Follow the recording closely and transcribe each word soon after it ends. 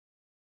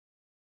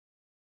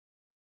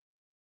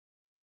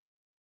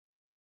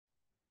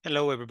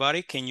Hello,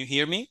 everybody. Can you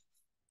hear me?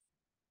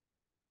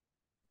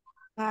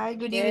 Hi,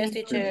 good Yes,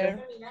 evening.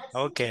 teacher.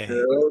 Okay.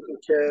 Hello,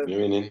 teacher.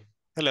 Good evening.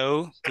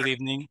 Hello. Good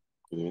evening.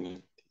 Good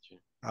evening, teacher.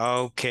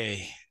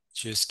 Okay.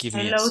 Just give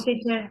me a Hello,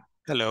 teacher.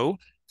 Hello.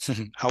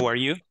 How are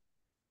you?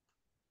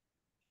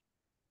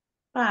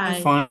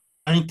 Fine.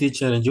 Fine,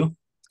 teacher, and you?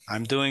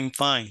 I'm doing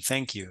fine.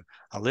 Thank you.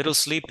 A little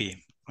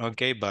sleepy.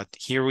 Okay, but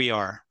here we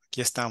are.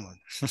 Aquí estamos.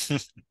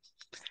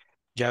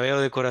 Ya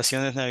veo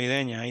decoraciones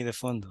navideñas ahí de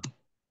fondo.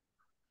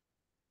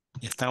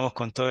 Y estamos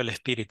con todo el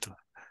espíritu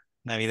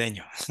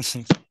navideño.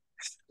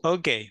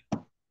 Okay.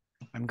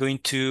 I'm going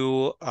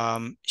to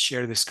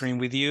share the screen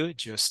with you.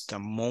 Just a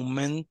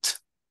moment.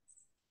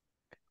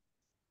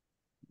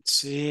 Let's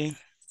see.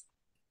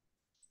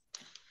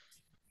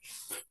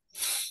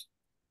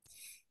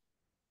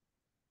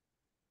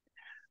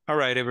 All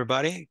right,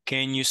 everybody.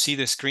 Can you see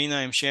the screen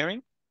I am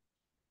sharing?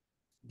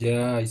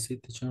 Yeah, I see,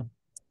 teacher.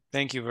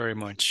 Thank you very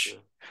much.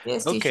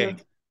 Yes, Okay.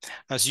 teacher.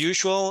 As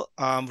usual,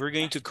 we're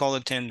going to call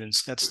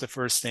attendance. That's the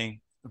first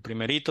thing. Lo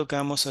primerito que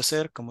vamos a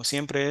hacer, como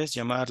siempre, es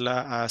llamar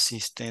la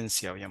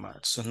asistencia o llamar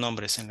sus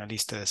nombres en la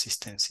lista de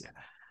asistencia.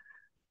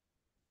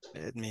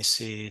 Let me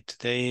see.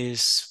 Today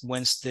is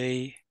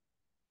Wednesday,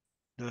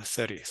 the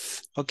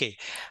 30th. Okay.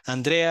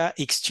 Andrea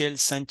Ixchel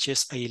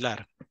Sánchez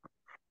Aguilar.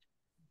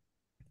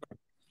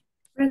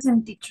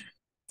 Present, teacher.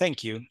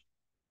 Thank you.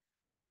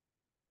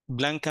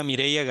 Blanca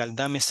Mireya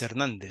Galdames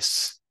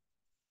Hernández.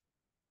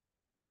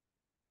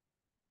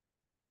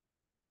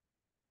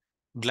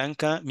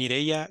 Blanca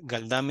Mireya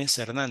Galdames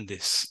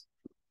Hernández.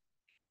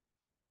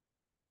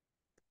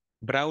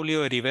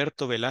 Braulio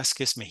Heriberto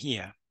Velázquez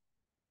Mejía.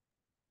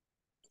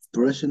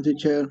 Present,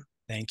 teacher.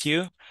 Thank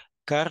you.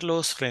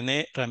 Carlos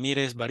René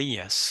Ramírez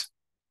Varillas.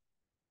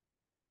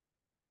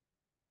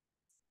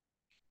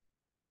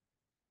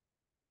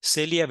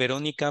 Celia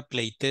Verónica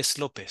Pleites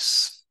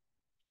López.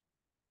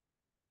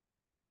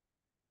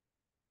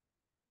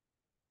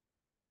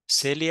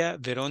 Celia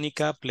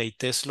Verónica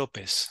Pleites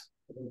López.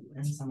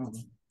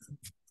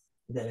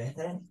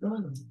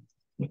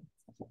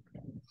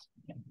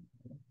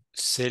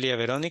 Celia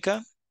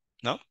Verónica,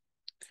 ¿no?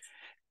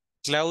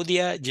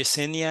 Claudia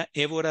Yesenia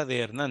Évora de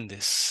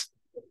Hernández.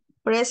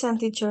 Present,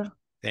 teacher.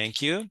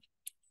 Thank you.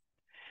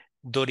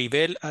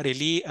 Doribel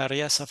Arelí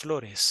Ariaza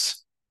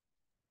Flores.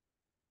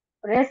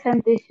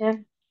 Present,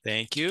 teacher.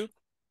 Thank you.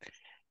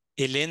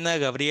 Elena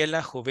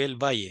Gabriela Jovel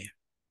Valle.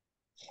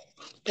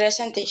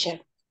 Present,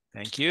 teacher.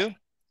 Thank you.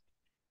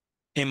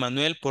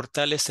 Emanuel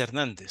Portales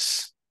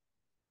Hernández.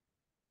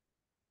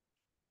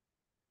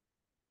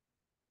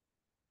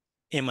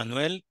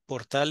 Emanuel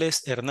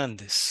Portales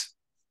Hernández.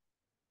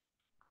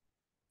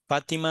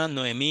 Fátima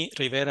Noemí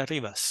Rivera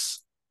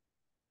Rivas.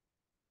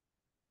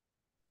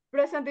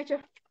 Present,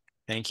 teacher.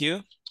 Thank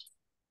you.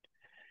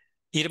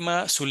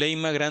 Irma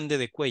Zuleima Grande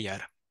de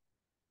Cuellar.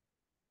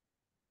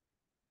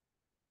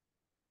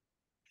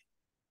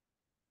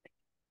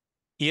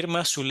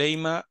 Irma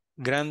Zuleima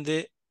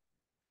Grande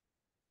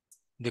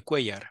de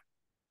Cuellar.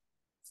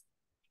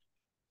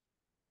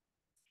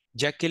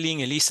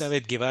 Jacqueline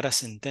Elizabeth Guevara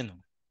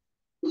Centeno.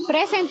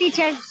 Present,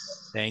 teacher.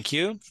 Thank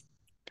you.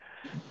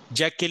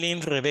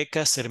 Jacqueline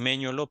Rebeca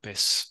Cermeño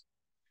López.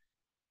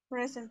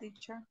 Present,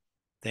 teacher.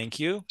 Thank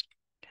you.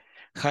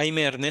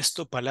 Jaime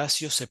Ernesto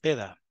Palacio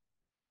Cepeda.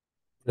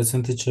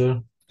 Present,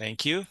 teacher.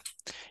 Thank you.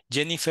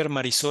 Jennifer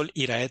Marisol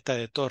Iraeta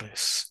de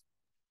Torres.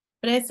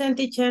 Present,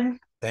 teacher.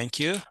 Thank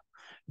you.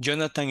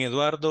 Jonathan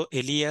Eduardo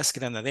Elías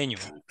Granadeño.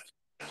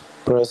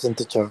 Present,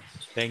 teacher.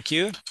 Thank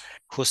you.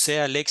 José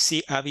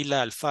Alexi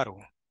Ávila Alfaro.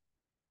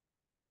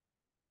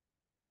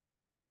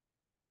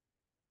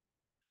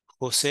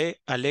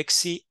 José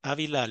Alexi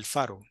Ávila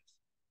Alfaro.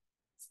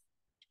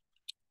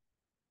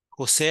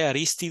 José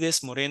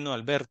Aristides Moreno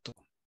Alberto.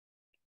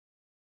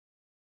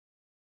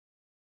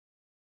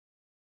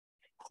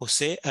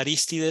 José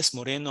Aristides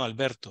Moreno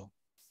Alberto.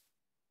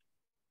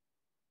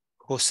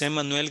 José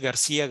Manuel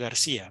García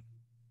García.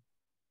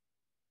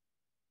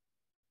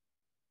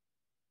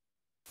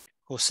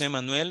 José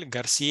Manuel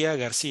García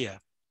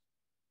García.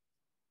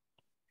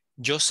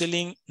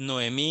 Jocelyn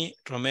Noemí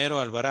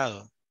Romero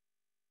Alvarado.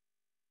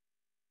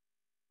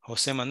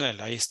 José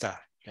Manuel, ahí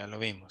está, ya lo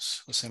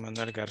vimos. José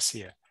Manuel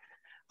García.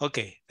 Ok,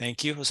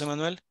 thank you, José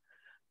Manuel.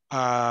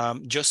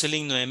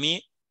 Jocelyn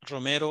Noemí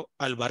Romero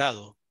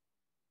Alvarado.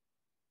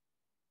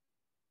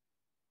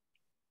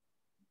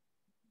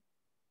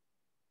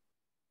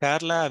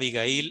 Carla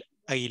Abigail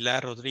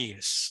Aguilar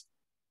Rodríguez.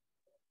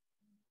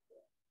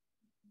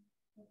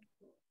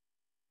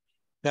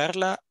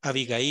 Carla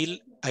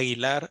Abigail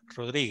Aguilar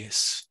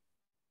Rodríguez.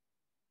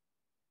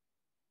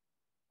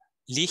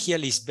 Ligia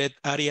Lisbeth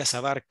Arias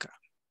Abarca.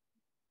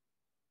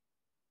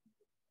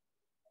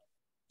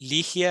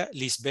 Ligia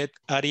Lisbeth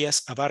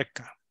Arias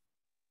Abarca.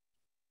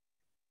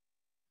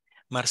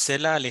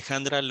 Marcela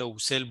Alejandra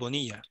Lousel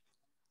Bonilla.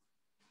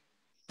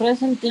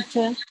 Present,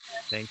 teacher.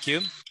 Thank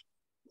you.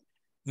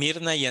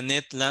 Mirna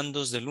Yanet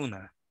Landos de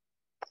Luna.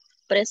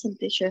 Present,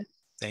 teacher.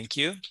 Thank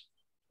you.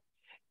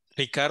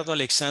 Ricardo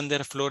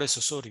Alexander Flores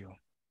Osorio.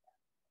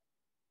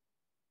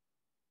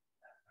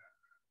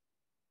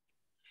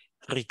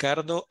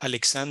 Ricardo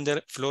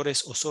Alexander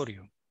Flores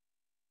Osorio.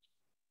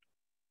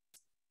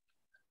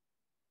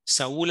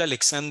 Saúl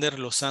Alexander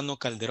Lozano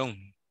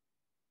Calderón.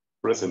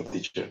 Present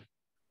teacher.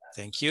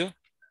 Thank you.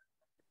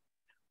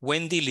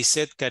 Wendy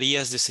Lisette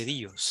Carías de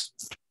Cedillos.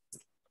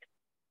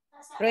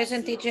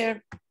 Present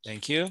teacher.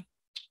 Thank you.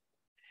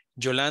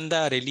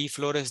 Yolanda Arelí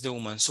Flores de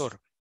Humansor.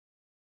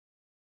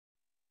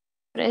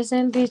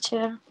 Present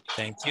teacher.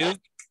 Thank you.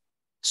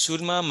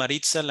 Zulma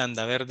Maritza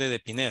Landaverde de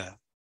Pineda.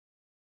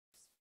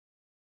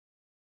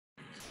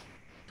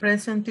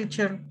 Present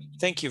teacher.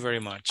 Thank you very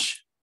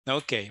much.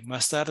 Ok,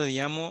 más tarde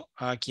llamo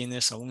a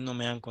quienes aún no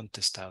me han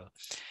contestado.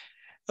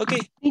 Ok,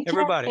 Teacher,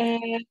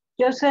 everybody.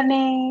 yo soy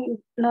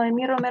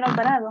Noemí Romero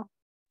Alvarado.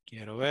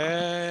 Quiero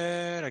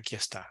ver, aquí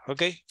está.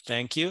 Ok,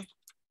 thank you.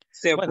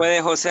 Se Bueno.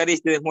 puede José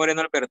Aristides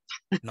Moreno Alberto.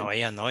 No,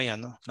 ella no, ella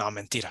no. No,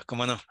 mentira,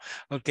 ¿cómo no?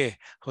 Ok,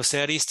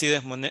 José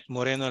Aristides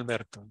Moreno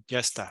Alberto, ya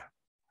está.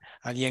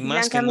 ¿Alguien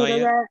más que no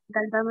haya?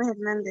 Galdames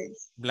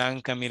Hernández.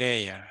 Blanca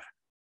Mireya.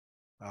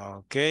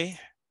 Ok.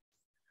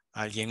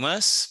 ¿Alguien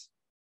más?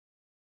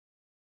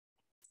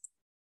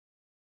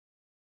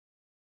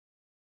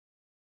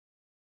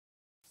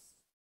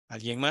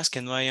 ¿Alguien más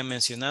que no haya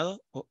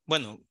mencionado?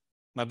 Bueno,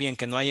 más bien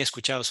que no haya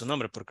escuchado su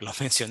nombre porque lo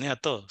mencioné a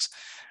todos.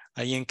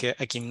 ¿Alguien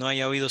a quien no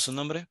haya oído su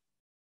nombre?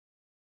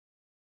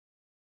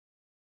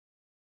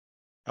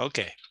 Ok.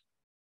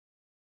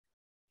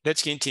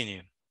 Let's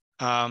continue.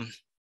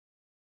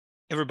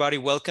 Everybody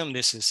welcome.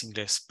 This is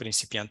Inglés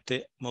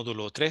Principiante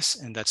Módulo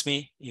 3 and that's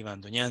me,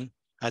 Iván Doñan,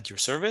 at your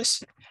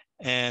service.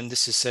 And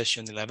this is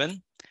session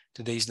 11.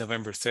 Today is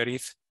November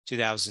 30th,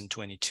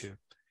 2022.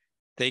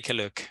 Take a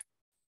look.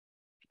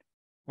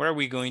 What are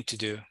we going to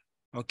do?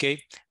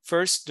 Okay,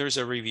 first there's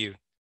a review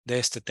de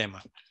este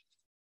tema.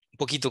 Un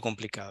poquito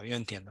complicado, yo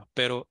entiendo,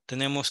 pero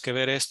tenemos que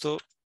ver esto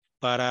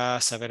para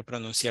saber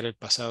pronunciar el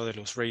pasado de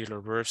los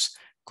regular verbs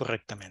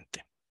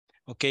correctamente.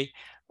 Ok,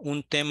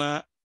 un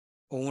tema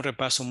o un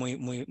repaso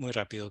muy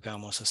rápido que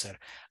vamos a hacer.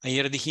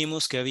 Ayer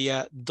dijimos que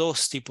había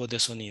dos tipos de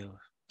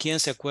sonidos. ¿Quién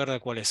se acuerda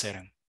cuáles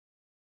eran?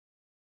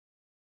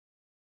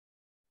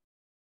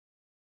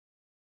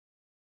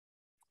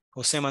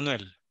 José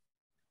Manuel.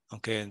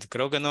 Aunque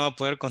creo que no va a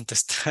poder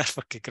contestar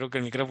porque creo que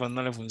el micrófono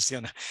no le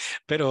funciona.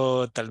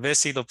 Pero tal vez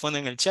si lo pone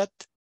en el chat.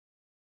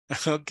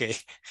 Ok.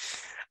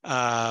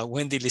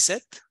 Wendy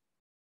Lisette.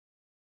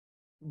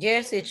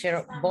 Yes,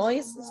 teacher.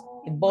 Voice,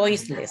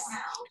 voiceless.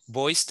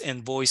 Voiced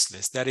and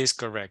voiceless. That is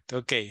correct.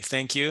 Okay,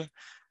 thank you.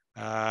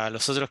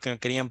 Los otros que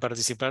querían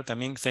participar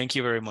también, thank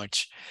you very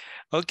much.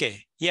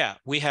 Okay, yeah,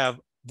 we have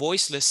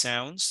voiceless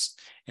sounds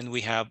and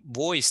we have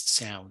voiced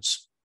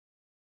sounds.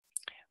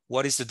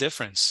 What is the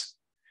difference?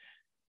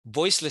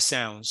 Voiceless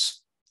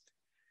sounds,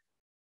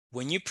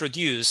 when you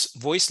produce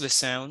voiceless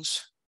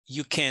sounds,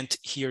 you can't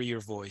hear your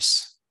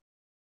voice.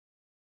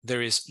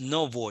 There is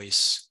no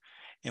voice.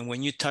 And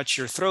when you touch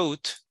your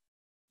throat,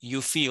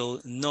 you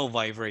feel no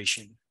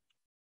vibration.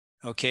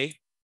 Okay?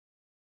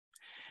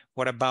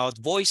 What about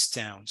voice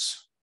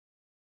sounds?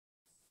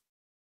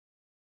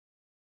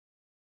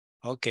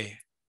 Okay.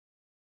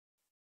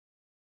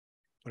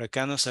 Por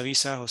acá nos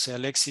avisa José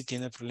Alexi,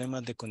 tiene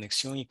problemas de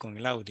conexión y con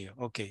el audio.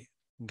 Ok,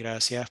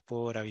 gracias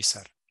por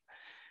avisar.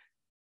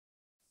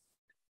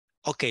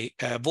 Okay,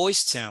 voice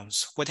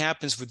sounds. What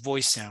happens with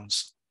voice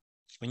sounds?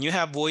 When you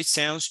have voice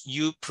sounds,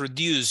 you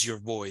produce your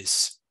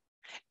voice.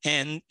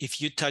 And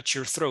if you touch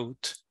your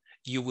throat,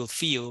 you will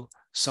feel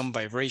some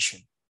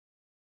vibration.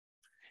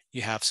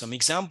 You have some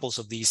examples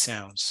of these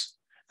sounds.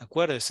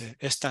 Acuérdese,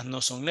 estas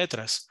no son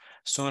letras,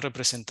 son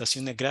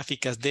representaciones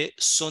gráficas de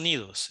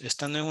sonidos.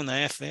 Esta no es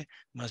una F,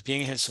 más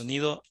bien es el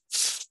sonido.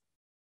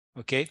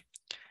 Okay,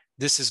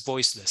 this is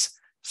voiceless.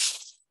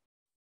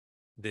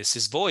 This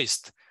is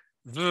voiced.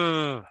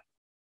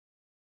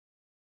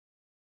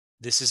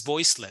 This is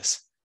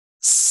voiceless.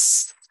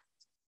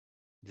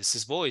 This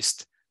is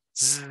voiced.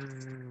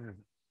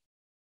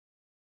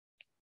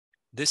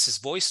 This is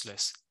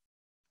voiceless.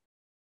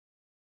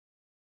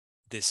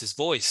 This is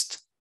voiced.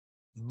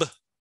 B.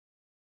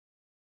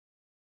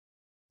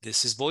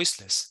 This is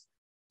voiceless.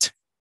 T.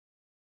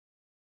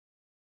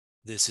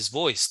 This is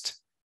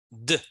voiced.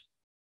 D.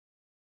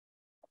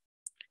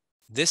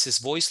 This is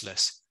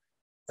voiceless.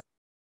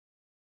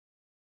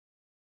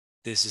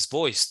 This is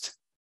voiced.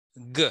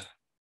 G.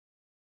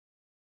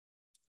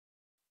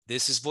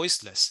 This is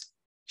voiceless.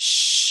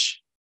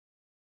 Sh.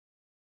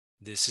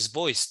 This is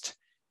voiced.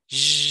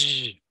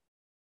 J.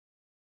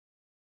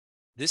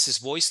 This is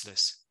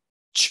voiceless.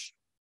 Ch.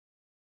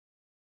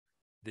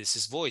 This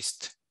is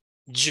voiced.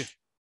 J.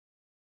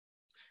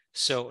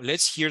 So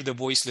let's hear the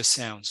voiceless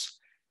sounds.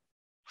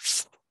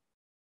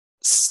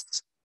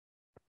 S.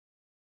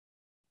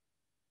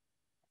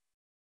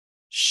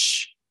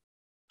 Sh.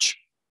 Ch.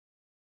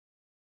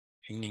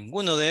 En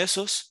ninguno de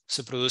esos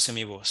se produce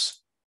mi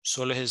voz.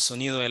 Solo es el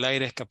sonido del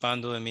aire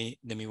escapando de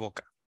mi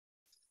boca.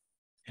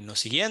 En los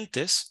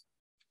siguientes,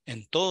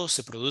 en todos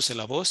se produce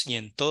la voz y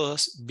en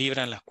todas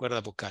vibran las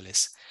cuerdas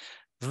vocales.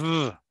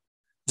 V,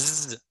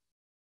 Z,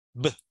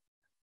 B,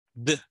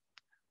 D,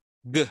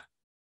 G,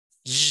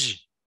 J,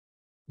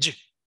 J.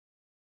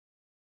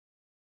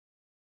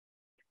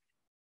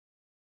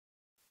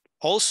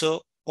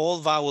 Also, all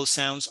vowel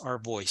sounds are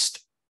voiced.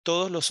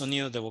 Todos los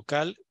sonidos de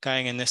vocal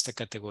caen en esta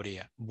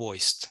categoría,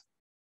 voiced.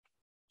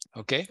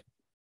 Okay?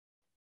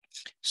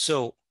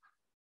 So,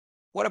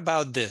 what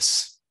about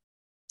this?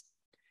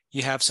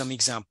 You have some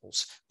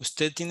examples.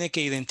 Usted tiene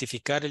que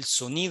identificar el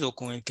sonido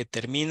con el que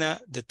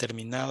termina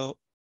determinado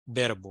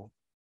verbo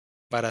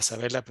para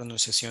saber la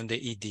pronunciación de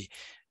ed.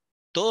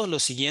 Todos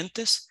los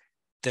siguientes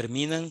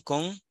terminan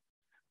con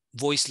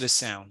voiceless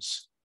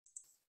sounds.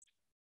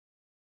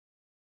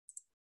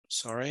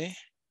 Sorry.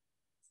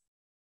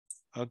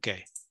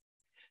 Okay.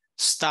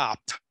 Stop.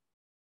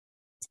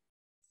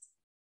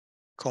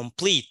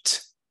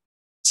 Complete.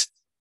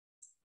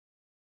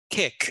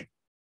 Kick.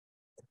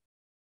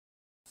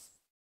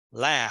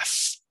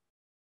 Laugh.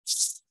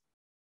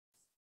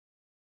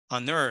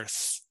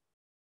 Unearth.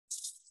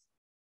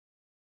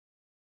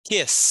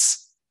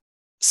 Kiss.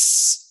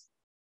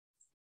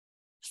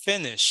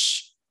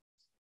 Finish.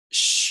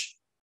 Sh.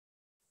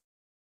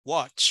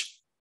 Watch.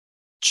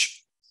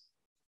 Ch.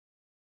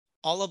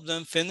 All of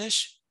them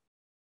finish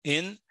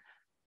in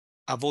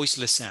a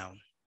voiceless sound.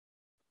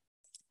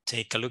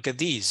 Take a look at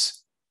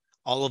these.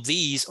 All of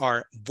these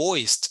are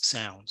voiced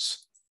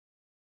sounds.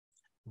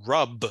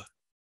 Rub.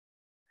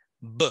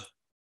 B.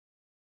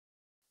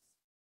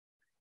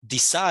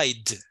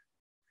 Decide.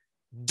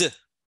 D.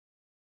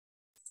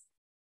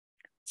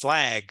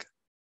 Flag.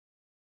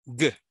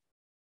 G.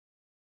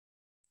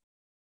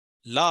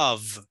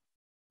 Love.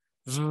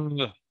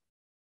 V.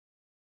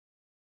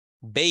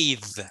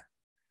 Bathe.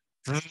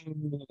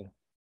 V.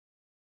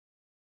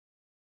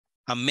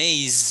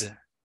 Amaze.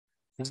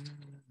 Z.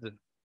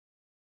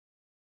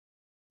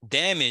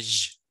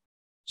 Damage.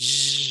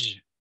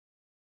 J.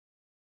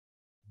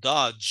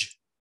 Dodge.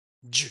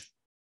 J.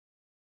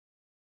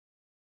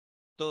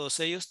 Todos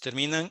ellos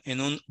terminan en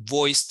un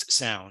voiced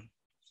sound.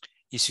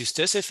 Y si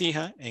usted se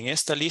fija en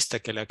esta lista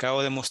que le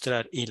acabo de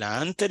mostrar y la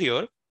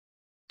anterior,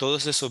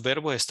 todos esos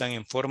verbos están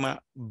en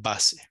forma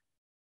base.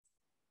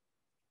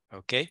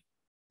 ¿Ok?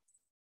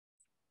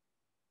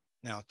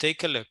 Now,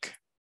 take a look.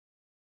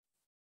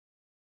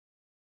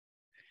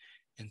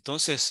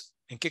 Entonces,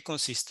 ¿en qué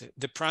consiste?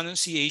 The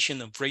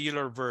pronunciation of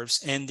regular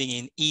verbs ending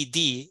in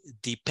ed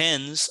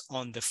depends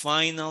on the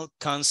final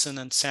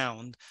consonant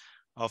sound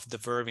of the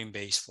verb in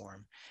base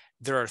form.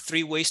 There are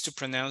 3 ways to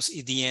pronounce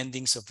ed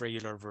endings of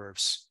regular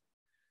verbs.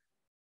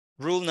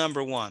 Rule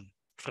number 1.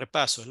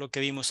 Repaso, es lo que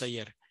vimos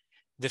ayer.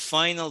 The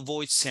final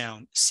voiced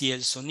sound. Si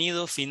el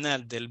sonido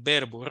final del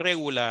verbo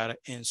regular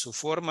en su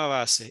forma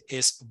base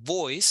es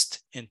voiced,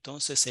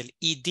 entonces el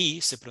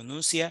ed se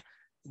pronuncia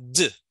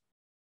d.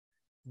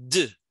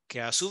 D,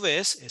 que a su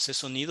vez ese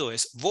sonido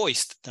es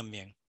voiced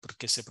también,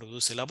 porque se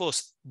produce la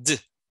voz. D.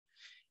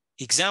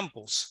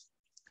 Examples.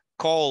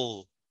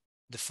 Call.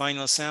 The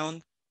final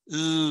sound.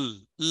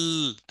 L.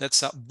 L.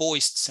 That's a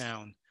voiced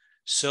sound.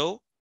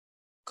 So,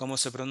 ¿cómo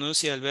se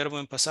pronuncia el verbo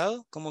en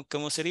pasado?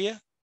 ¿Cómo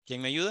sería?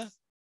 ¿Quién me ayuda?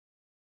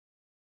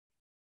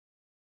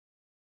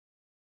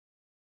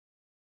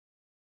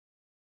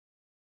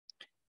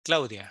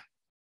 Claudia.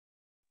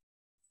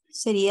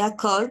 Sería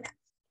called.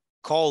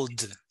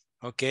 Called.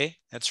 Okay,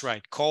 that's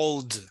right.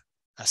 Called.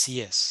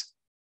 Así es.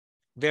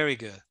 Very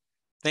good.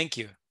 Thank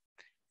you.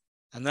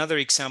 Another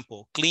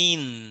example.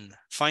 Clean.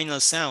 Final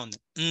sound.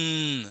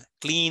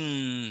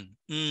 Clean.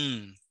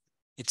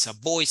 It's a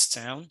voiced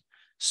sound.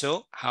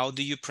 So, how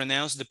do you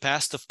pronounce the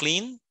past of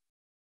clean?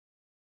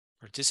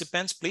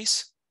 Participants,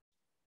 please.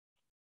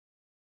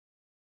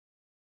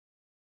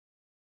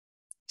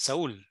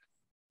 Saúl.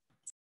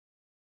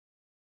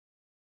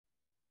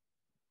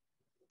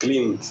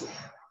 Cleaned.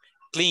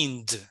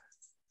 Cleaned.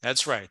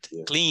 That's right.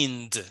 Yeah.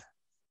 Cleaned.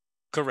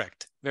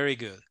 Correct. Very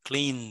good.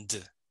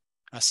 Cleaned.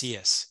 Así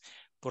es.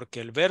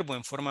 Porque el verbo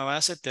en forma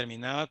base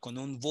terminaba con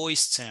un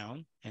voiced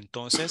sound.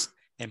 Entonces,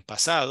 en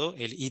pasado,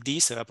 el ed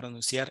se va a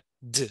pronunciar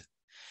d.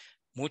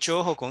 Mucho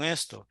ojo con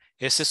esto.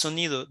 Ese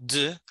sonido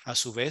d, a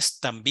su vez,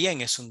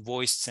 también es un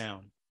voiced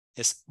sound.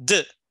 Es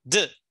d,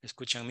 d.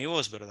 Escuchan mi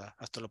voz, ¿verdad?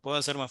 Hasta lo puedo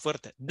hacer más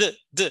fuerte. D,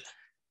 d.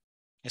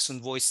 Es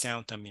un voiced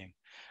sound también.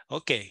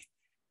 Ok.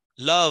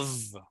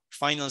 Love.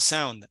 Final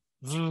sound.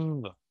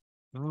 V,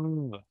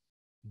 v.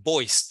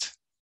 Voiced.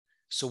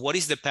 So what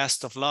is the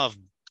past of love?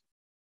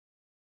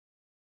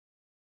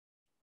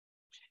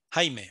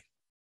 Jaime.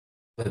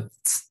 It.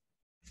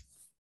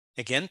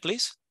 Again,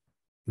 please.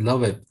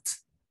 Love it.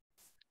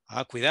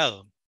 Ah,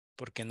 cuidado,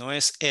 porque no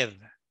es ed.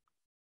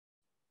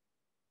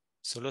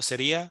 Solo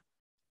sería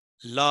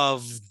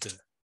loved.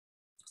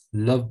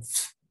 Love.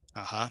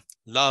 Ajá,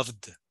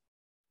 loved.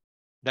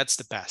 That's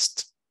the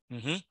past.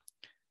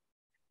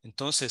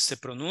 Entonces se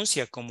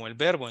pronuncia como el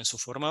verbo en su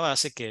forma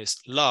base, que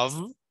es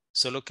love,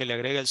 solo que le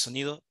agrega el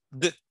sonido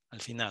d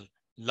al final.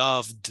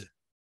 Loved.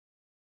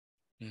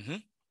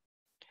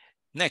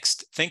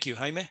 Next. Thank you,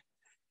 Jaime.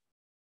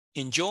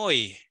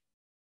 Enjoy.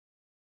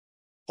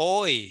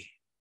 Hoy.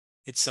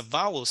 It's a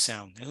vowel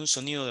sound. Es un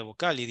sonido de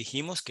vocal. Y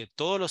dijimos que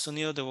todos los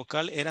sonidos de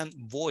vocal eran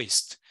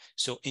voiced.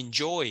 So,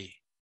 enjoy.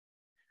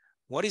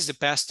 What is the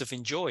past of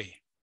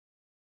enjoy?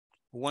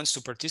 Who wants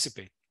to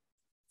participate?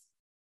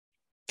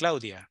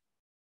 Claudia.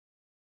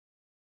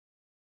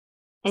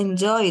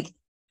 Enjoyed.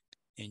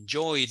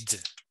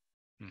 Enjoyed.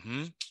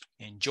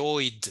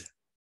 Enjoyed.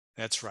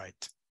 That's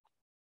right.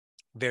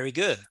 Very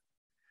good.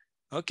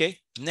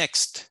 Okay,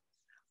 next.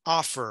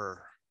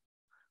 Offer.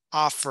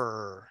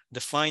 Offer.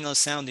 The final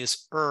sound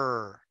is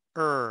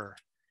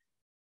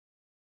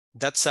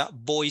That's a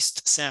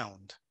voiced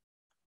sound.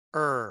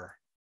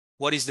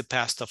 What is the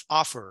past of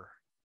offer?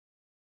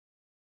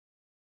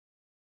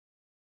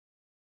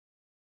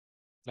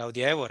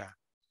 Claudia Évora.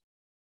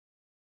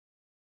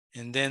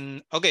 And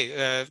then,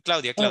 okay,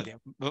 Claudia.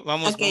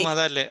 Vamos a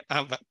darle.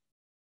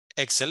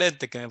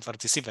 Excelente que me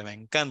participe, me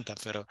encanta,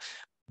 pero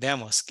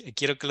veamos,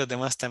 quiero que los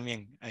demás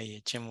también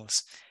ahí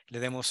le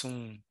demos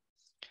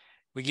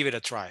we give it a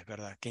try,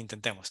 ¿verdad? Que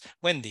intentemos.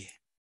 Wendy.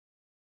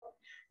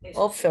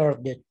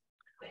 Offered.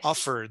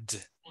 Offered.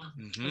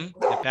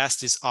 The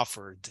past is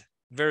offered.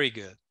 Very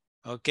good.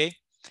 Ok.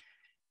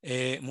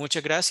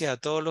 Muchas gracias a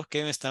todos los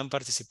que me están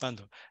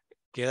participando.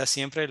 Queda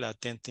siempre la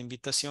atenta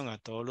invitación a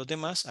todos los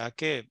demás a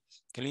que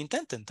lo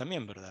intenten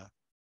también, ¿verdad?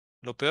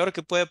 Lo peor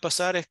que puede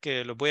pasar es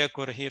que los voy a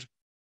corregir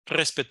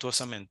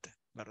respetuosamente,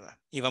 ¿verdad?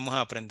 Y vamos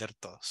a aprender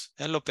todos.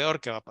 Es lo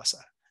peor que va a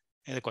pasar.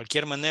 De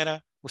cualquier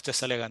manera, usted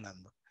sale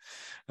ganando.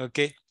 Ok.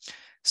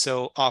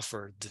 So,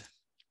 offered.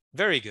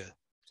 Very good.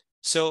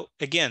 So,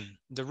 again,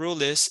 the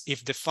rule is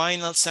if the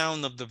final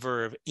sound of the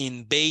verb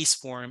in base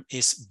form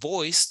is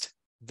voiced,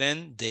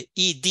 then the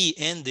ed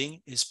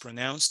ending is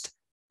pronounced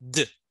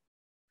d.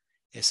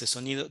 Ese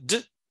sonido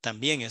d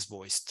también es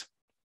voiced.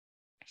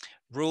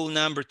 Rule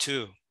number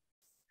 2.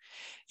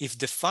 If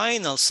the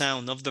final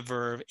sound of the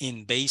verb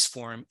in base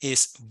form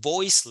is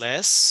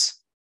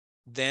voiceless,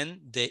 then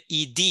the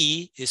ed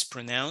is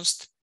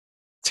pronounced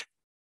t,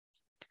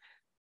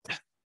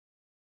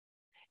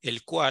 el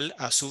cual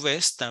a su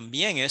vez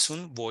también es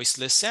un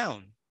voiceless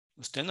sound.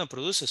 Usted no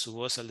produce su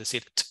voz al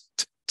decir t,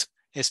 t, t.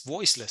 Es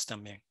voiceless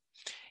también.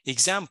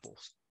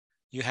 Examples.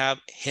 You have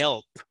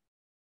help.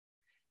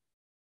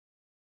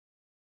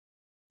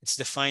 It's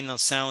the final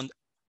sound.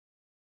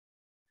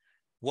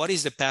 What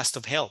is the past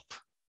of help?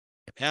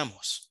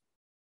 Veamos.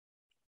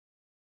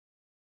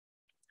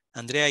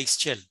 Andrea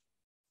Ischel.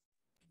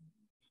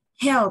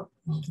 Help.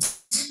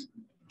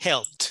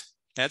 Helped.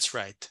 That's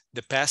right.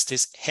 The past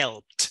is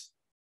helped.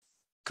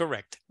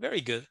 Correct.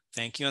 Very good.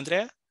 Thank you,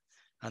 Andrea.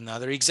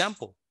 Another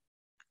example.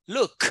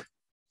 Look.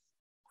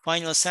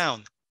 Final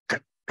sound.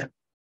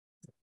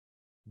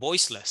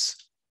 Voiceless.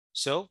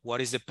 So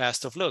what is the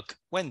past of look?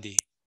 Wendy.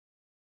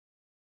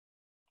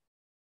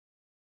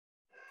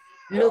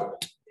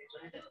 Looked.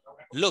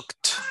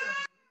 Looked.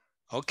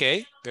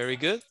 Okay, very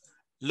good.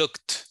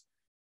 Looked.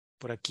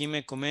 Por aquí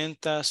me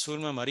comenta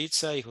Zulma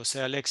Maritza y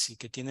José Alexi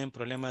que tienen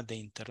problemas de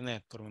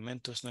internet. Por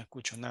momentos no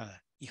escucho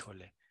nada.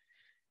 Híjole.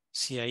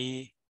 Si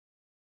ahí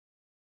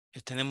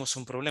tenemos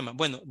un problema.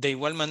 Bueno, de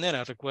igual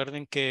manera,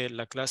 recuerden que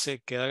la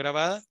clase queda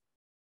grabada.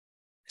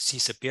 Si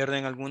se pierde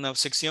en alguna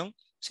sección,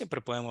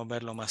 siempre podemos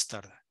verlo más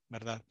tarde,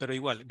 ¿verdad? Pero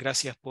igual,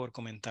 gracias por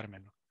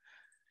comentármelo.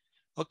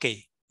 Ok,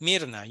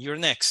 Mirna, you're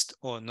next.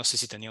 O no sé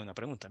si tenía una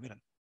pregunta,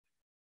 Mirna.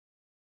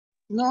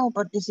 No,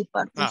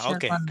 participar.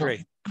 Okay,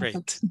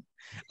 great.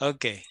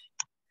 Okay,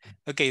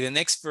 the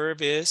next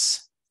verb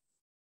is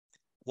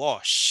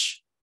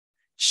wash.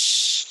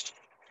 Shh.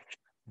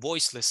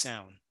 Voiceless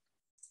sound.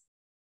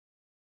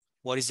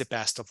 What is the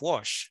past of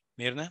wash,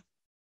 Mirna?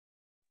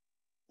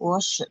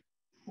 Wash.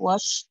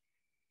 Wash.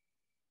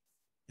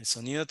 El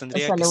sonido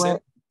tendría que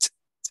ser.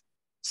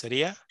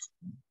 ¿Sería?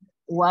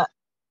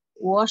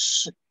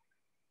 Wash.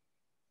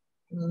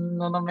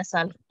 No me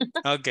sale.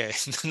 Ok,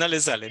 no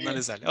le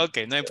sale. Ok,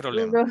 no hay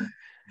problema. No.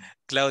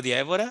 Claudia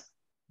Évora.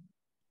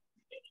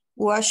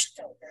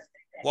 Washed.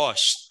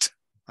 Washed.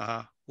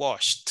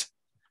 Washed.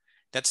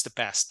 That's the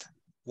past.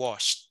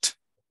 Washed.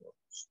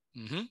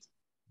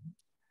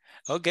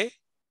 Okay,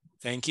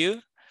 thank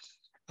you.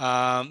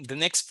 The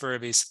next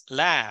verb is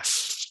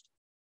laugh.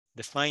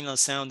 The final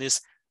sound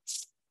is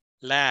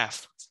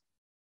laugh.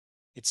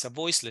 It's a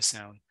voiceless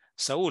sound.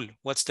 Saul,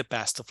 what's the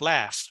past of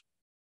laugh?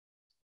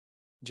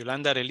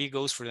 Yolanda Areli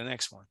goes for the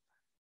next one.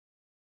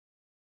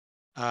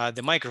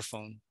 The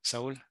microphone,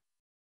 Saul.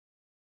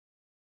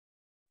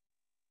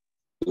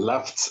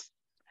 Laughed.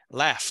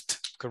 Laughed,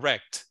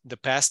 correct. The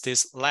past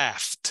is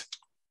laughed.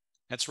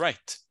 That's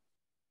right.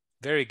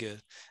 Very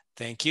good.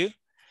 Thank you.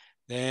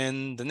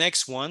 Then the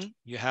next one,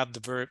 you have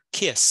the verb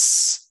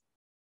kiss.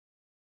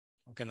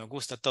 Aunque nos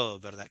gusta todo,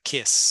 ¿verdad?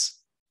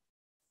 Kiss.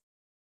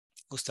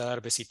 Gusta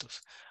dar besitos.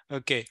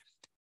 Okay.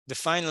 The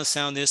final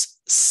sound is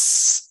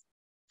s,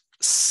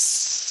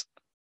 s,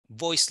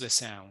 voiceless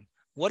sound.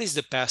 What is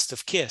the past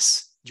of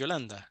kiss,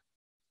 Yolanda?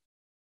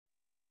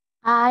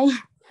 Hi.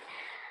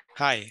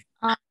 Hi.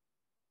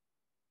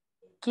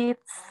 Kids.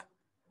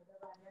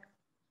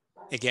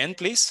 Again,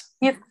 please.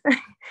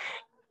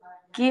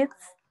 Kids.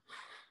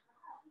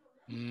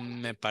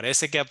 Me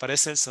parece que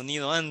aparece el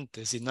sonido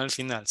antes y no al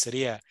final.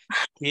 Sería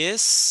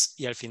kiss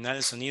y al final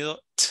el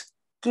sonido t.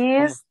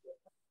 Kids.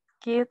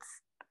 Kids.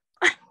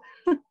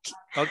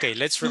 Okay,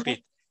 let's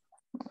repeat.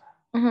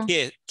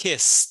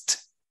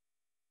 Kissed.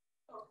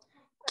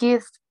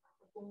 Kids.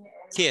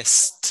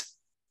 Kissed.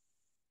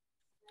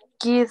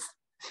 kiss.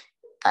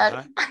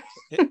 Ajá.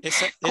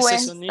 Ese Cuesta.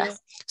 sonido,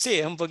 sí,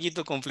 es un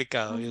poquito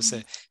complicado, yo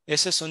sé.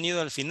 Ese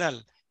sonido al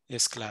final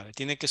es clave.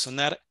 Tiene que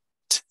sonar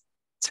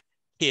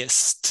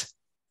kissed,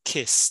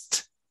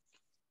 kissed.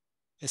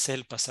 Ese es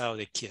el pasado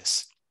de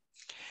kiss.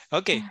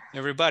 Ok,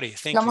 everybody,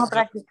 thank you. Vamos a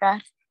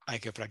practicar. Hay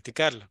que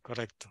practicarlo,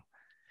 correcto.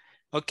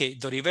 Ok,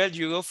 Doribel,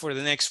 you go for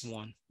the next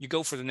one. You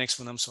go for the next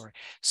one, I'm sorry.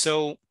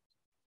 So,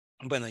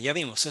 bueno, ya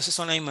vimos, esas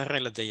son las mismas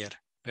reglas de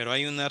ayer, pero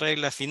hay una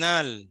regla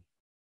final.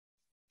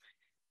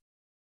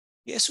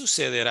 ¿Qué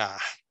sucederá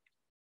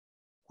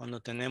cuando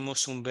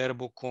tenemos un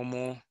verbo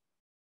como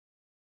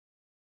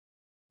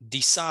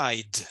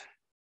decide?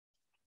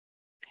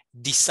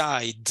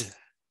 Decide.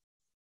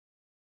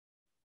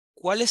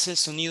 ¿Cuál es el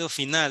sonido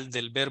final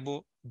del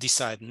verbo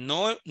decide?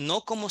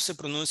 No cómo se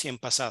pronuncia en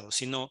pasado,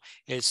 sino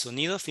el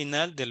sonido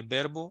final del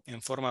verbo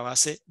en forma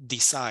base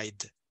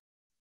decide.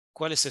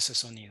 ¿Cuál es ese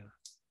sonido?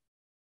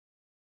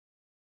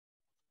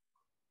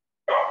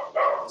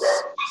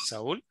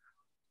 Saúl.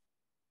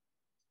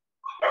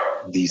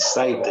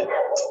 Decided.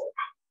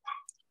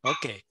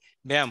 Ok,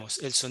 veamos.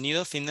 El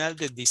sonido final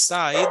de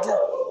decide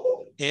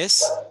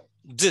es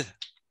d.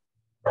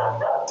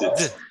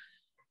 D.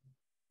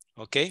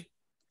 Ok, ese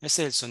es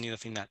el sonido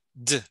final.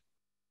 D.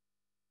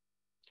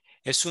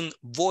 Es un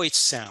voice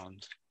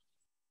sound.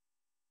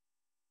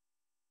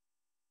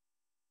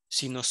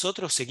 Si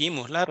nosotros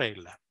seguimos la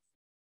regla,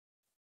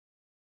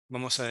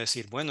 vamos a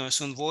decir, bueno,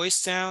 es un voice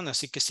sound,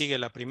 así que sigue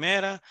la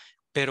primera,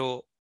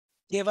 pero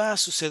 ¿qué va a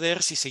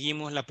suceder si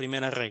seguimos la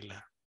primera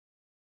regla?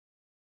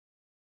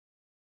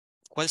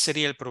 ¿Cuál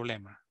sería el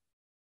problema?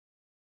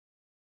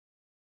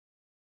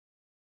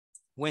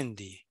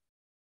 Wendy.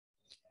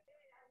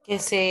 Que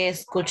se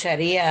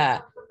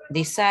escucharía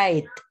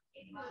decide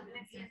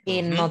y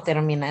Ujú. no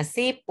termina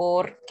así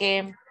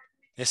porque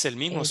Es el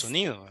mismo es,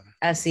 sonido, ¿verdad?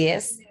 así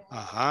es.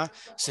 Ajá.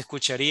 Se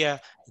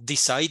escucharía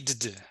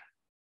decided.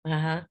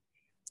 Ajá.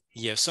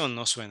 Y eso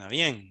no suena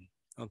bien.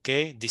 ¿Ok?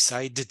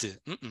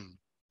 Decided.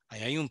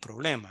 Ahí hay un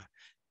problema.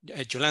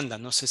 Yolanda,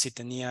 no sé si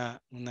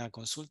tenía una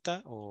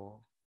consulta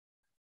o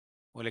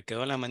le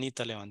quedó la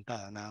manita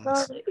levantada, nada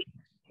más. Sorry.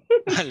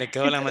 Le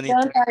quedó la manita.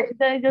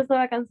 Yo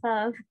estaba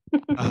cansada.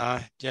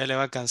 Ajá, ya le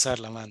va a cansar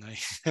la mano ahí.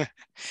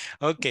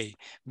 Ok,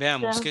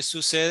 veamos Ya. qué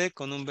sucede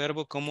con un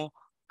verbo como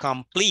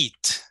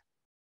complete.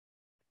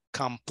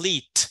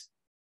 Complete.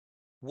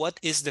 What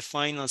is the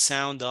final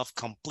sound of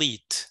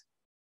complete?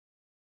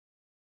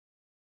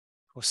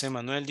 José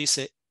Manuel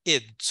dice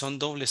id, son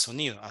doble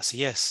sonido.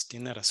 Así es,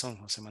 tiene razón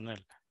José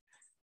Manuel.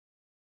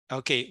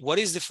 Ok, what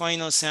is the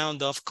final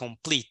sound of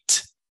complete?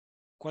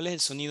 ¿Cuál es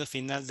el sonido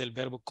final del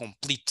verbo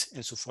complete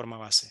en su forma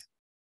base?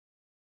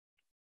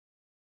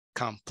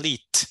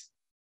 Complete.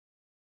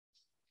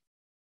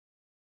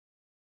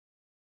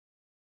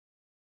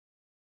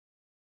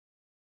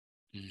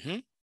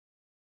 Ujú.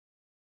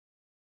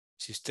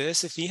 Si ustedes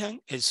se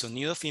fijan, el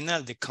sonido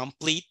final de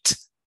complete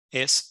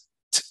es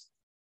t.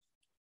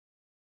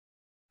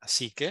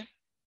 Así que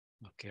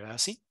nos queda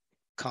así.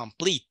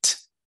 Complete.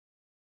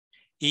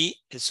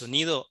 Y el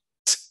sonido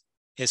t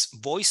es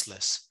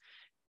voiceless.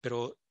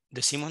 Pero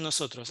decimos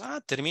nosotros,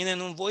 termina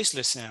en un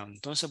voiceless sound.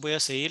 Entonces voy a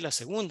seguir la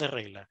segunda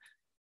regla.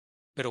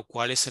 Pero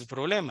 ¿cuál es el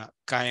problema?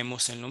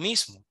 Caemos en lo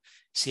mismo.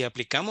 Si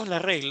aplicamos la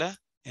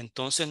regla,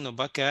 entonces nos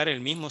va a quedar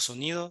el mismo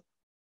sonido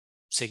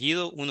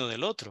seguido uno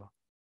del otro.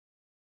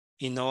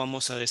 Y no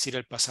vamos a decir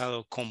el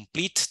pasado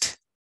completed.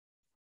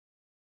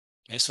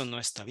 Eso no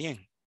está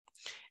bien.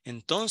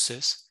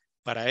 Entonces,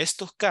 para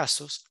estos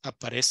casos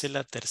aparece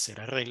la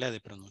tercera regla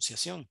de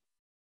pronunciación.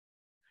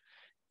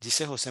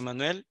 Dice José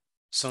Manuel,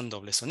 son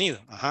doble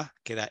sonido. Ajá,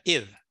 queda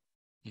id.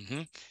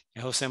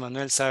 José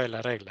Manuel sabe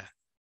la regla.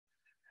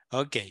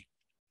 Ok.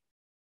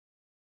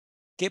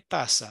 ¿Qué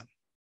pasa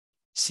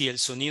si el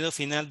sonido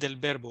final del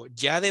verbo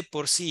ya de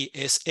por sí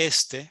es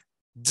este,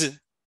 d,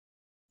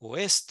 o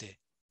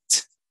este, t?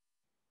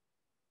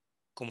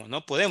 Como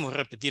no podemos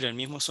repetir el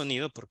mismo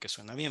sonido porque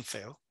suena bien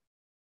feo,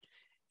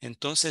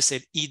 entonces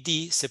el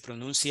id se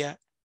pronuncia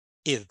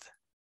id.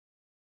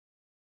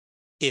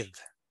 Id.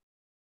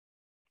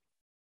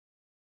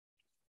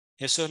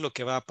 Eso es lo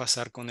que va a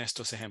pasar con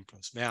estos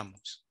ejemplos.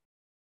 Veamos.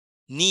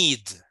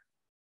 Need.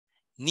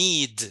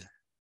 Need.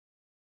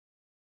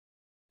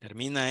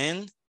 Termina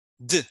en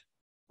d.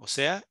 O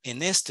sea,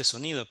 en este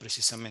sonido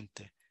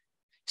precisamente.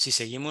 Si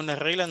seguimos la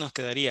regla nos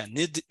quedaría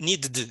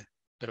needed,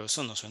 pero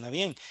eso no suena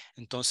bien.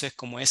 Entonces,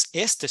 como es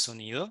este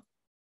sonido,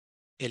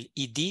 el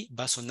id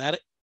va a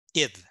sonar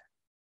id.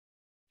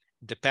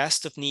 The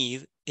past of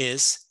need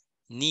is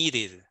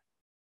needed.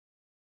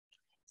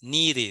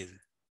 Needed.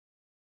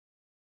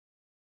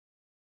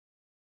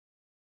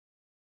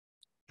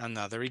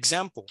 Another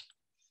example.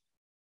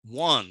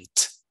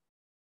 Want.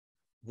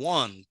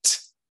 Want.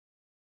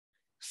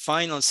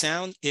 Final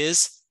sound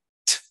is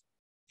t.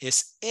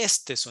 Es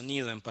este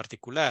sonido en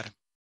particular.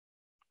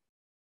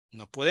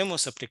 No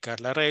podemos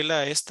aplicar la regla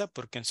a esta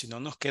porque si no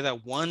nos queda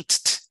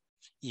wanted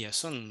y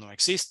eso no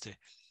existe.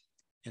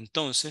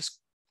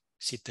 Entonces,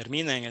 si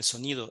termina en el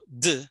sonido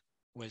d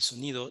o el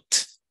sonido t,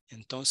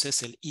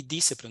 entonces el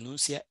id se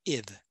pronuncia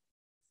id.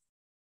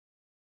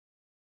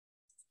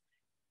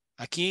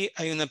 Aquí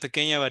hay una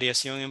pequeña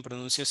variación en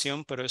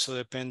pronunciación, pero eso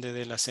depende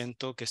del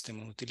acento que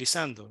estemos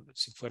utilizando.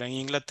 Si fuera en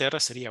Inglaterra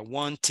sería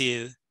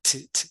wanted,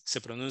 se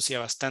pronuncia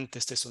bastante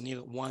este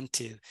sonido,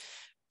 wanted.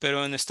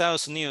 Pero en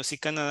Estados Unidos y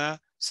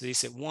Canadá se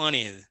dice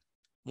wanted,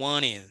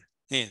 wanted,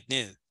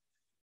 need.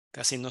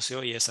 Casi no se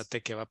oye esa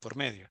T que va por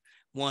medio.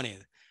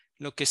 Wanted.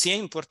 Lo que sí es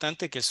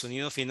importante que el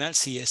sonido final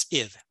sí es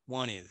id,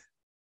 wanted.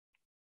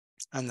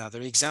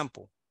 Another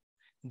example.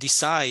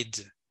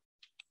 Decide,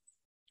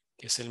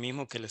 que es el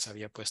mismo que les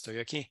había puesto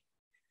yo aquí.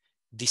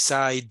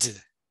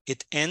 Decide.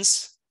 It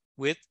ends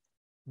with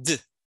d.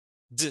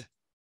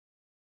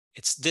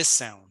 It's this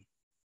sound.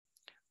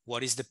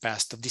 What is the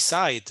past of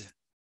decide?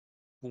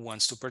 Who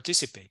wants to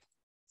participate?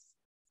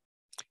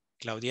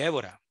 Claudia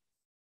Évora.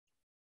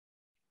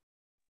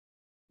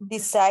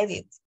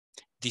 Decided.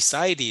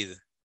 Decided.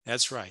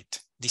 That's right.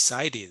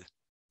 Decided.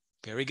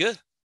 Very good.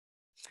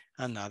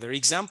 Another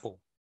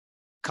example.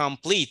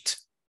 Complete,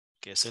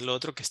 que es el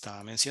otro que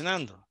estaba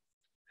mencionando.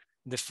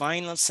 The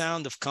final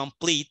sound of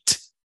complete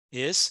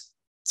is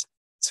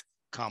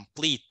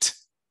complete.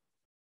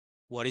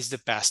 What is the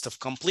past of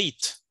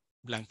complete?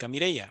 Blanca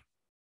Mireya.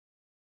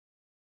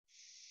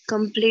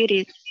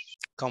 Completed.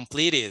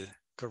 Completed.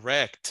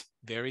 Correct.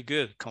 Very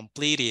good.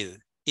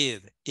 Completed.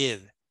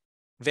 Id.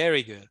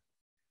 Very good.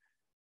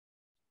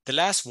 The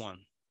last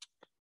one.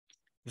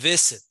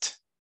 Visit.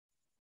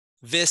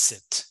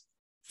 Visit.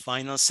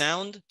 Final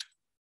sound.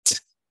 T.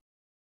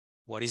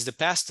 What is the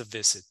past of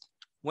visit?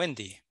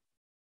 Wendy.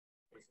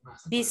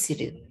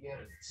 Visited.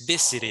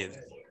 Visited.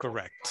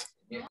 Correct.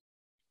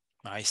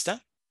 Ahí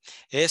está.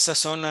 Esas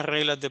son las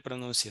reglas de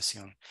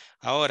pronunciación.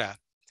 Ahora,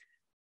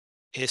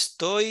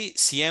 estoy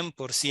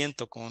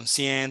 100%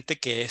 consciente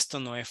que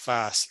esto no es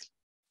fácil.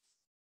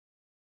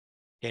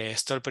 Que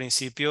esto al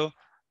principio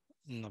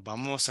nos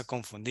vamos a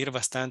confundir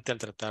bastante al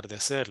tratar de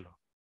hacerlo.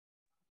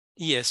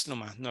 Y es lo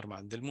más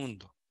normal del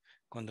mundo.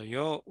 Cuando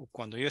yo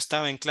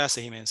estaba en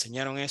clases y me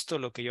enseñaron esto,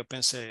 lo que yo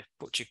pensé,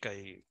 puchica,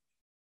 ¿y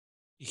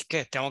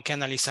qué? Tengo que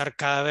analizar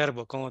cada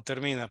verbo, cómo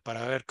termina,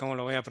 para ver cómo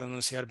lo voy a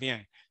pronunciar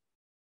bien.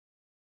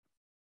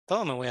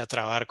 Todo me voy a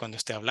trabar cuando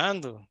esté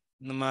hablando.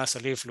 No me va a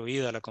salir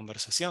fluida la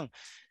conversación.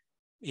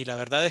 Y la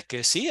verdad es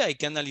que sí, hay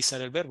que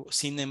analizar el verbo.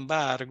 Sin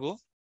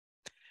embargo,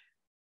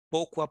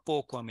 poco a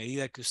poco, a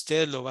medida que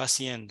usted lo va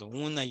haciendo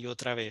una y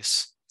otra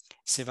vez,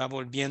 se va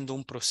volviendo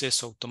un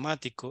proceso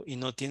automático y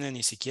no tiene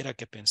ni siquiera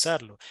que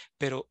pensarlo.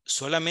 Pero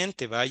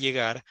solamente va a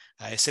llegar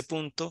a ese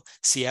punto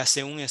si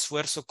hace un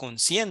esfuerzo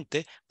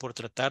consciente por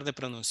tratar de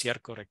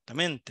pronunciar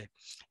correctamente.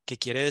 ¿Qué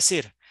quiere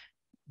decir?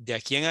 De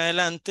aquí en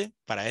adelante,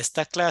 para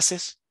estas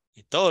clases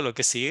y todo lo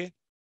que sigue,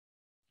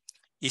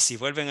 y si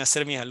vuelven a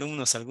ser mis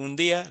alumnos algún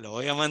día, lo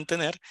voy a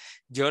mantener,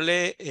 yo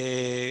le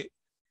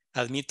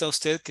admito a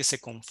usted que se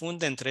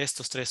confunde entre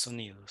estos tres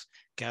sonidos,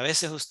 que a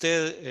veces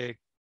usted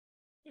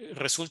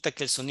resulta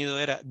que el sonido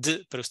era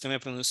d, pero usted me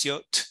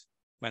pronunció t.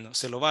 Bueno,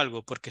 se lo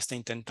valgo porque está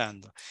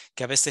intentando.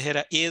 Que a veces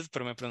era id,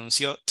 pero me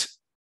pronunció t.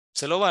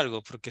 Se lo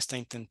valgo porque está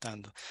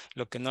intentando.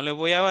 Lo que no le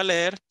voy a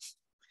valer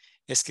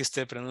es que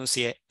usted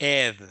pronuncie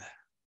ed.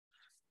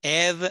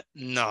 Ed,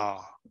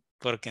 no,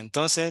 porque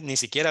entonces ni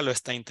siquiera lo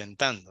está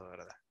intentando,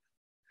 ¿verdad?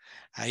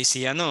 Ahí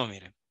sí ya no,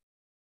 miren.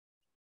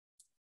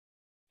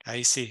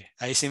 Ahí sí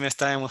me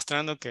está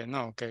demostrando que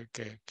no,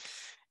 que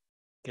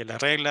la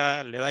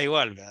regla le da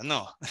igual, ¿verdad?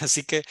 No,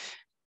 así que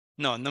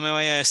no me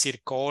vaya a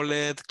decir call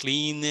it,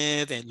 clean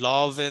it,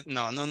 love it,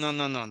 no,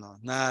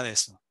 nada de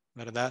eso,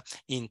 ¿verdad?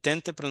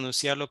 Intente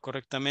pronunciarlo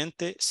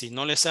correctamente, si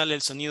no le sale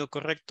el sonido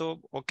correcto,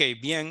 ok,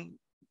 bien,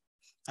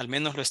 al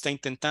menos lo está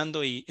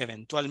intentando y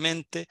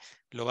eventualmente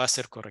lo va a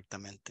hacer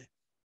correctamente.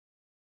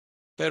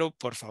 Pero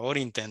por favor,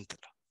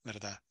 inténtelo,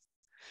 ¿verdad?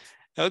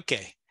 Ok,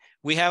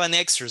 we have an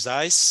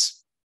exercise.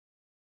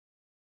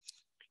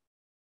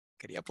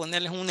 Quería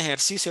ponerles un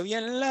ejercicio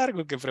bien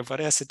largo que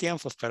preparé hace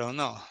tiempo, pero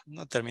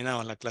no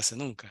terminamos la clase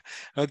nunca.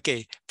 Ok,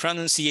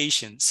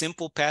 pronunciation,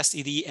 simple past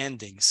ed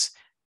endings.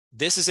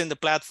 This is in the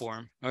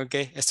platform. Ok,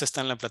 esto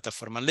está en la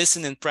plataforma.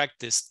 Listen and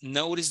practice.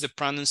 Notice the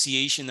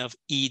pronunciation of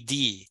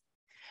ed.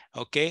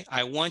 Ok,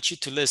 I want you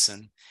to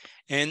listen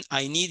and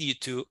I need you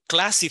to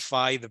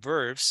classify the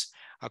verbs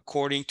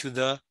according to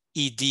the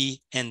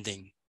ed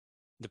ending,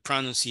 the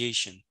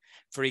pronunciation.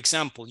 For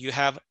example, you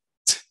have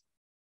t,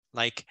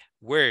 like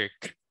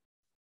work.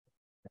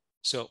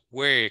 So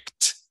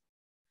worked,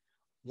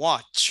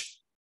 watch,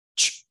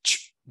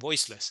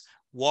 voiceless,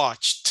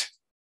 watched.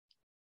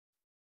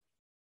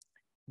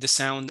 The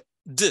sound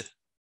d,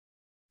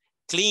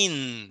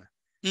 clean,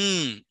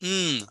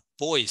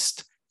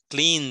 voiced,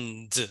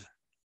 cleaned.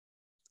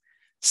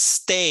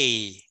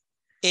 Stay,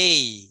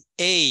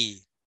 a,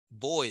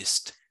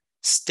 voiced,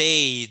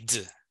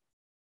 stayed.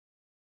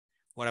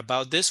 What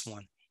about this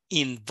one?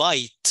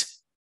 Invite,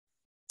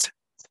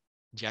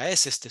 ya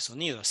es este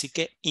sonido, así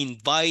que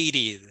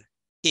invited,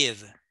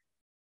 id.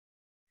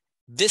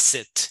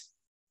 Visit,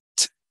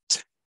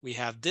 we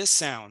have this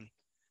sound.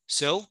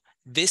 So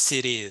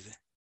visited,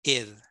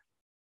 id.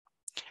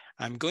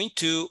 I'm going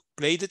to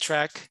play the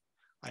track.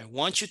 I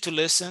want you to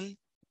listen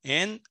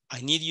and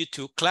I need you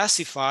to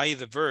classify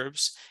the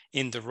verbs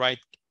in the right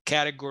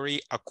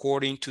category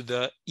according to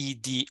the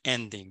ed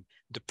ending,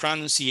 the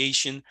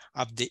pronunciation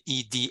of the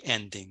ed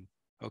ending.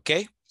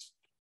 ¿Ok?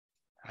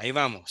 Ahí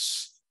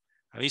vamos.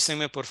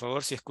 Avísenme por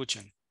favor si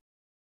escuchan.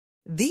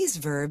 These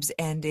verbs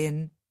end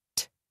in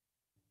t.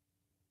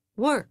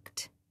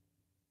 Worked.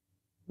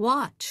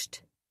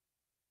 Watched.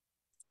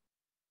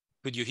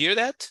 Could you hear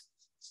that?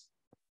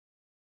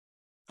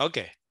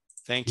 Okay,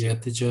 thank you. Yeah,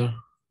 teacher.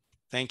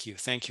 Thank you.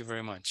 Thank you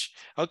very much.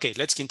 Okay,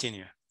 let's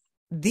continue.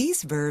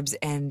 These verbs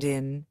end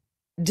in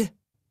d.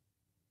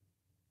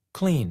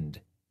 Cleaned.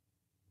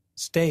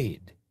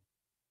 Stayed.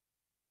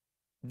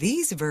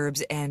 These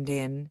verbs end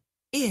in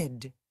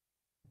id.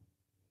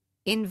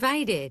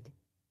 Invited.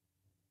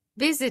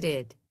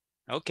 Visited.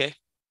 Okay.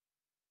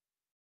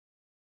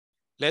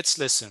 Let's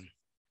listen.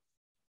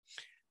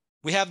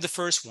 We have the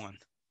first one.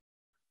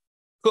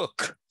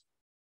 Cook.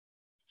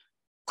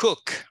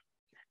 Cook.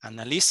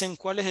 Analicen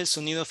cuál es el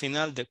sonido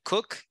final de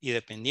cook y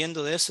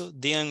dependiendo de eso,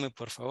 díganme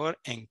por favor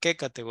en qué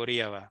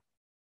categoría va.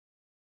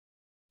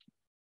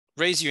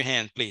 Raise your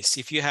hand, please.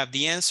 If you have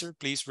the answer,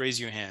 please raise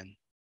your hand.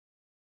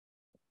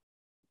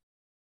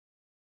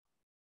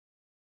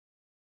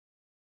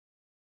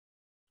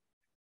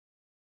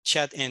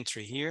 Chat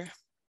entry here.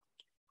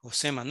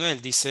 José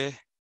Manuel dice,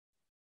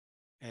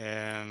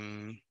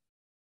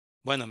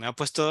 bueno, me ha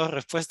puesto dos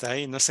respuestas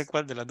ahí, no sé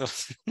cuál de las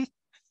dos.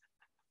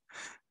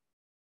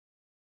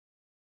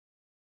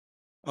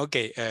 Ok,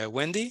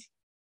 Wendy.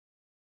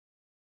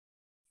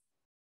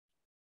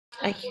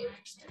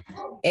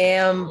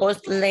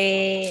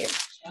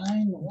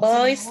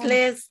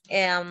 Voiceless,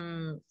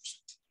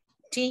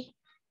 T.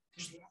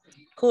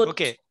 Cooked.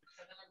 Okay,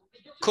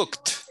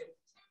 cooked.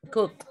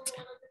 Cooked.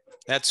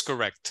 That's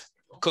correct.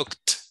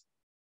 Cooked.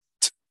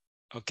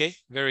 Okay,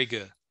 very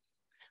good.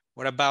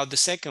 What about the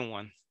second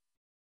one?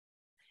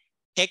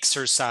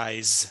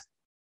 Exercise.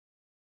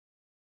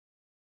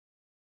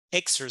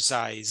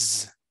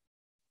 Exercise.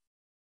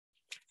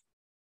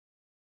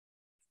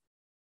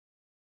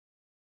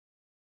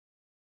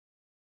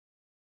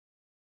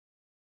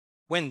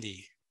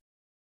 Wendy.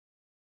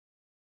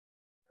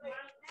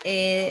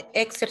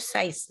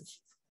 Exercise.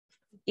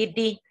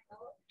 ED.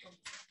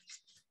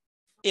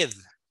 Id.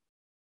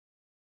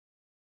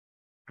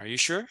 Are you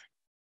sure?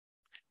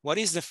 What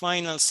is the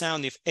final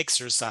sound of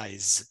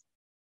exercise?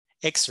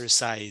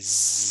 Exercise.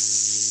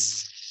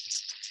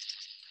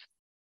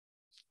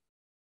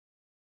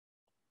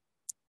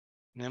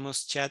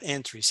 Tenemos chat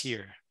entries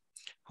here.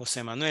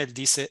 José Manuel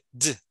dice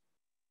D.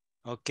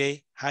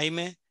 Ok.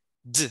 Jaime,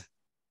 D.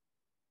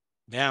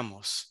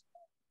 Veamos.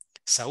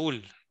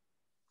 Saúl.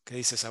 ¿Qué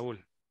dice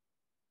Saúl?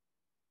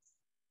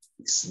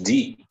 It's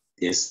D.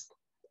 Yes.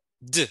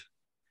 D.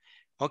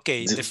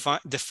 Okay, D.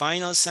 the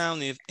final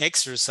sound of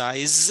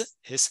exercise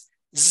is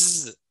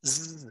Z,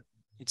 Z.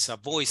 It's a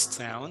voiced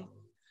sound.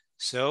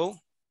 So,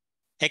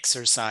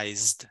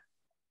 exercised.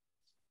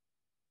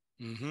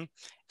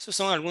 Esos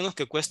son algunos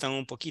que cuestan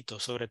un poquito,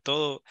 sobre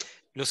todo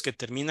los que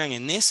terminan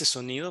en ese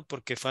sonido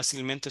porque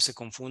fácilmente se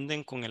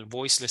confunden con el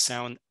voiceless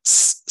sound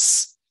S,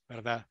 S,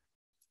 ¿verdad?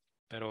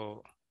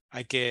 Pero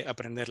hay que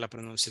aprender la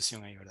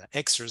pronunciación ahí, ¿verdad?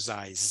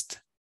 Exercised.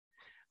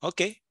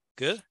 Okay,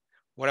 good.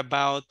 What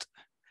about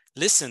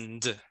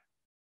listened?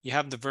 You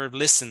have the verb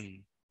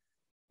listen.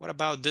 What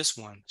about this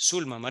one?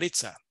 Zulma,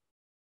 Maritza.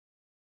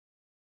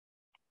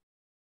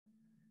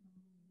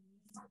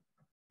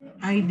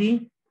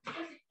 ID.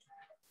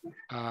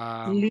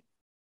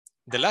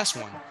 The last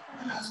one.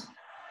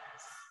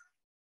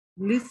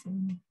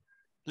 Listen.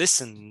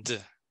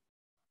 Listened.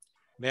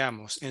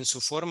 Veamos, en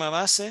su forma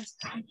base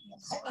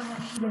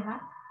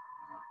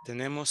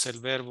tenemos el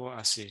verbo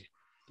así.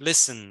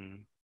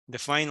 Listen, the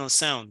final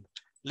sound.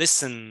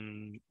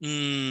 Listen.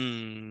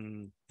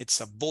 It's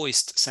a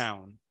voiced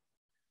sound.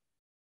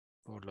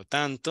 Por lo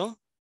tanto,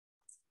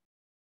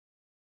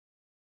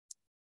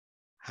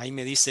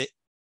 Jaime dice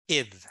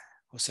id.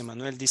 José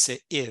Manuel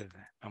dice id.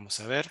 Vamos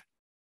a ver.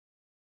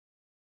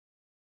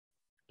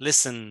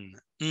 Listen.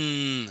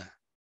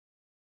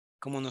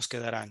 ¿Cómo nos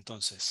quedará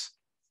entonces?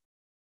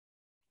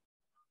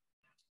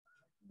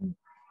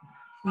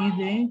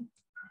 ID.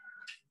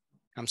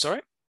 I'm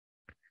sorry?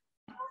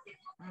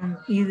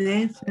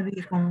 ID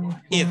sería con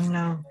Id.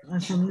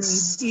 el sonido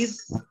id.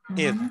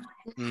 Id.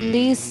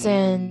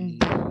 Listen.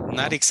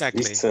 Not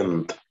exactly.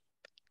 Listened.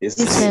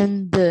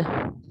 Listened.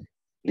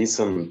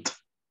 Listened.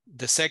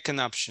 The second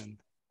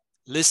option.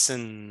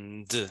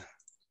 Listened.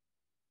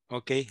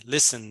 Ok,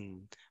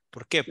 listen.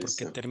 ¿Por qué?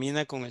 Porque Listen.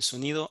 termina con el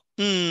sonido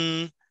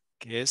que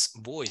es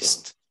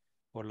voiced.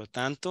 Por lo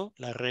tanto,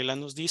 la regla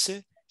nos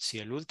dice, si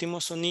el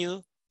último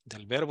sonido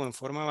del verbo en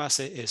forma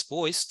base es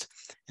voiced,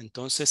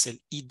 entonces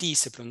el ed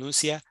se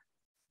pronuncia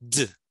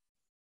d.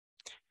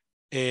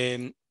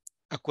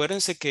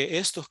 Acuérdense que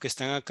estos que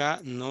están acá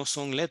no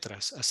son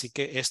letras, así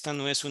que esta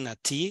no es una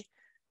T,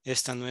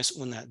 esta no es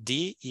una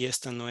D y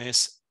esta no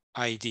es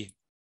ID.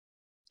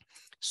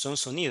 Son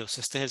sonidos.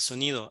 Este es el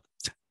sonido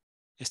T,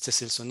 este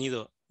es el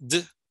sonido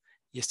D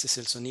y este es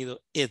el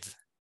sonido id.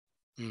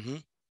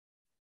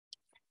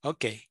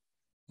 Ok.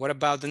 What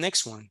about the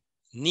next one?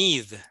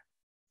 Need.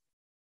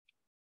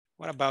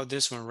 What about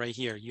this one right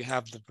here? You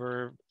have the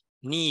verb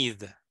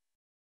need.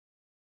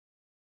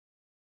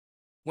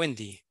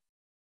 Wendy.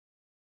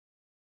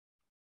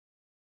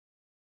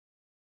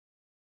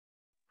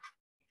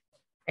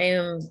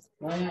 Ending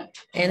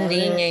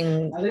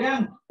in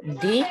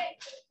D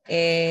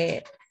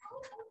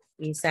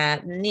is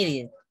a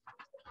needed.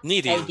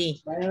 Needed.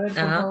 ID.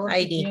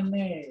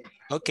 ID.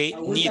 Okay,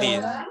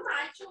 needed.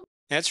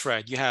 That's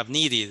right, you have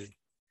needed.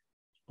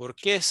 ¿Por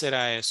qué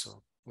será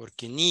eso?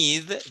 Porque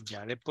need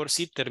ya de por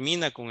sí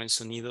termina con el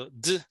sonido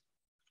D.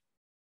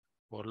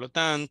 Por lo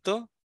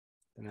tanto,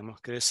 tenemos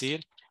que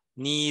decir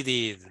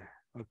needed.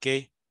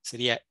 Ok,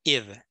 sería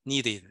id,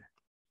 needed.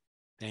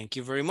 Thank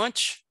you very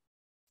much.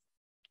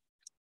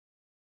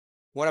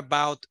 What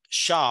about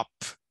shop?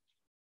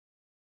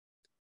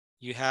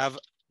 You have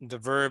the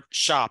verb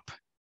shop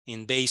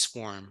in base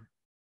form.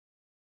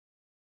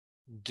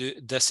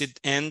 Does it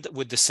end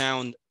with the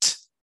sound t,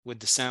 with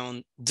the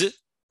sound d,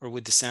 or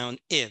with the sound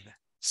id?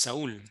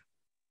 Saul.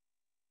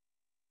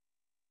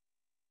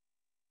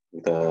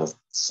 The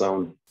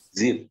sound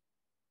Z.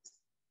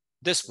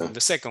 This one,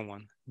 the second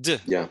one, d.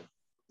 Yeah.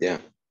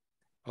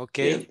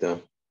 Okay. Yeah,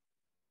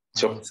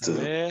 Vamos a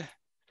ver.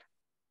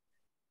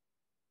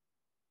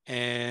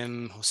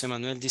 José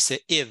Manuel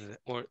dice id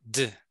or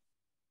d.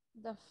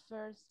 The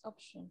first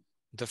option.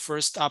 The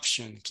first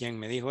option. ¿Quién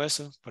me dijo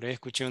eso? Por ahí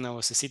escuché una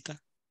vocecita.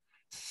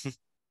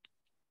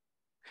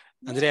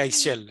 Andrea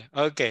Ixchel.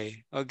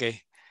 Okay.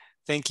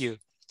 Thank you.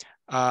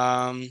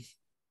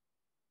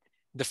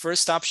 The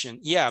first option.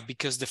 Yeah,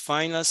 because the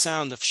final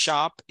sound of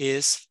shop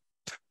is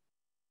p.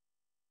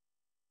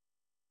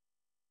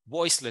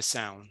 Voiceless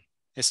sound.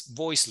 Es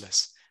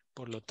voiceless.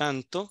 Por lo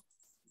tanto,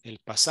 el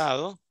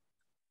pasado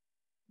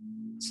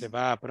se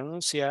va a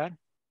pronunciar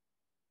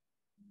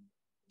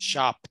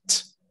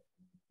shopped.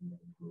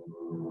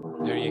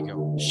 There you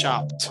go.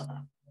 Shopped.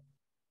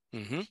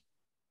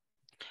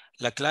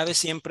 La clave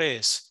siempre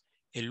es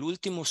el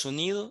último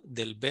sonido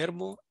del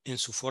verbo en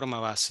su forma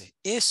base.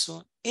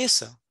 Esa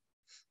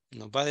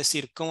nos va a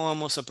decir cómo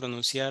vamos a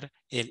pronunciar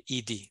el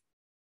ed.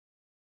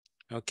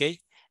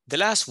 Okay. The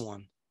last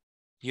one,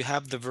 you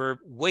have the verb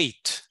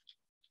wait.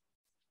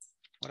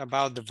 What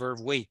about the verb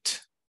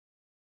wait?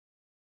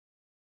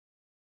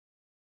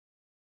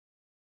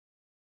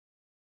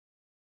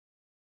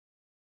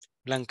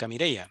 Blanca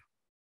Mireya.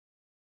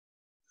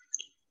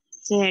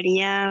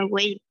 Sería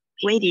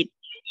waited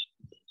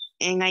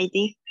en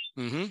ID.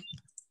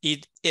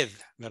 Id,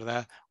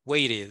 ¿verdad?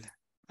 Waited.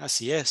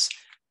 Así es.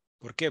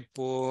 ¿Por qué?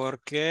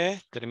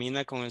 Porque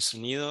termina con el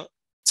sonido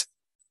t,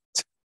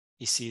 t.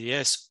 Y si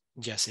es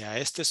ya sea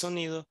este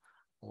sonido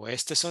o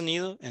este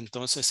sonido,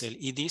 entonces el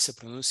ed se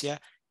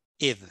pronuncia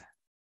id.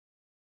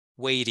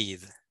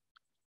 Waited.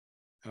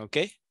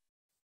 Okay?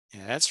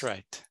 Yeah, that's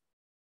right.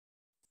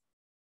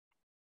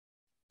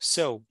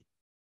 So,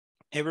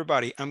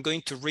 everybody, I'm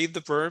going to read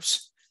the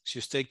verbs. Si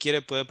usted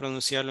quiere, puede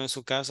pronunciarlo en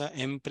su casa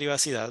en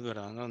privacidad,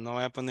 ¿verdad? No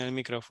voy a poner el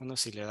micrófono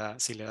si le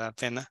da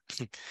pena.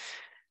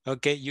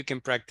 Okay, you can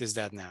practice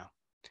that now.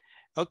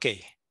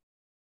 Okay.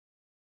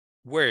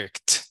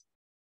 Worked.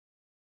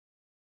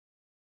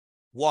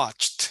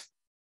 Watched.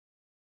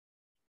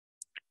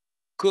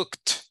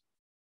 Cooked.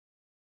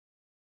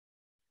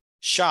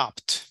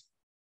 Shopped.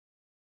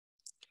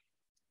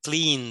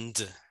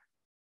 Cleaned.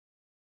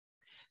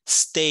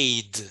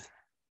 Stayed.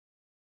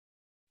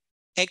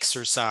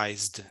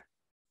 Exercised.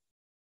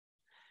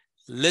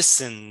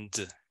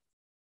 Listened.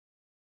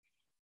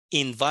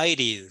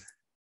 Invited.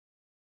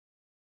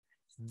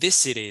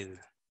 Visited.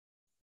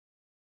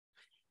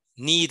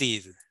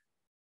 Needed.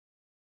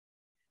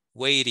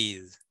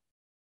 Waited.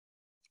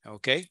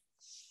 ¿Ok?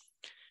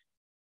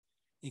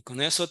 Y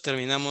con eso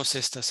terminamos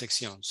esta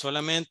sección.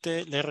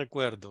 Solamente le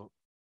recuerdo,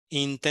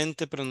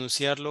 intente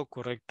pronunciarlo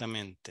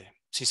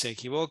correctamente. Si se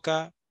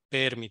equivoca,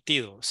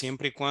 permitido,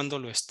 siempre y cuando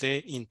lo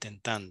esté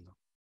intentando,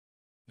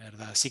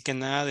 ¿verdad? Así que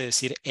nada de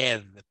decir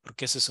ed,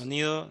 porque ese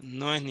sonido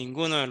no es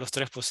ninguno de los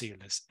tres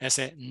posibles.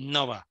 Ese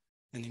no va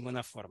de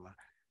ninguna forma.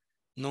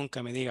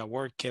 Nunca me diga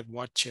worked,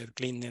 watched,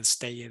 cleaned,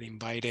 stayed,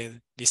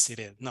 invited,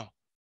 visited. No,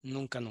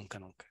 nunca.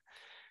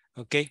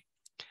 ¿Ok?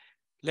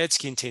 Let's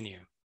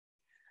continue.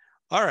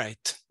 All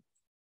right.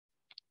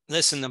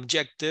 Lesson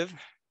objective.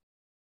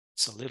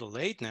 It's a little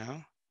late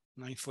now.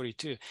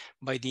 9:42.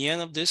 By the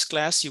end of this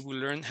class, you will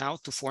learn how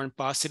to form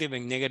positive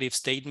and negative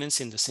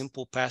statements in the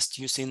simple past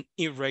using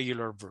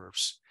irregular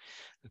verbs.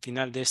 Al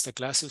final de esta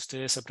clase,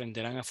 ustedes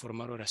aprenderán a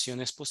formar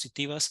oraciones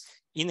positivas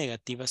y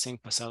negativas en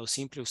pasado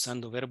simple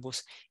usando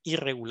verbos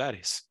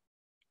irregulares.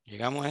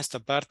 Llegamos a esta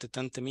parte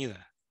tan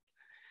temida.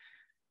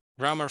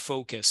 Grammar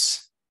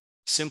focus.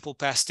 Simple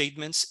past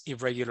statements,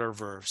 irregular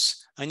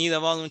verbs. I need a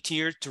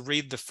volunteer to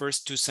read the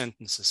first two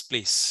sentences,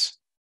 please.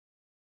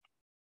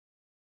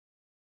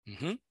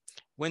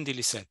 Wendy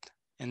Lisette,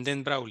 and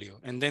then Braulio,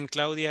 and then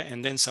Claudia,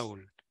 and then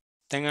Saúl.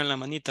 Tengan la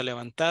manita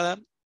levantada.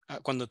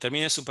 Cuando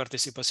termine su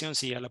participación,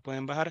 sí, ya la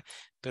pueden bajar,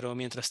 pero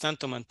mientras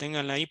tanto,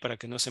 manténganla ahí para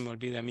que no se me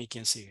olvide a mí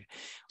quién sigue.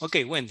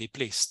 Okay, Wendy,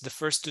 please, the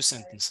first two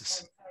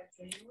sentences.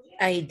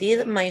 I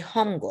did my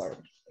homework.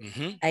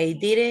 I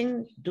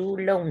didn't do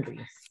laundry.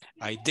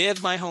 I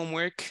did my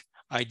homework.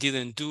 I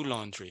didn't do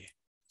laundry.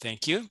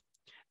 Thank you.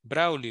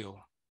 Braulio,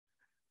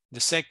 the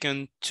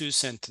second two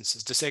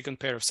sentences, the second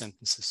pair of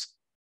sentences.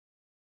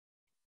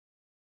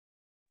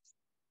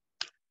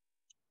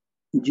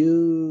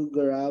 You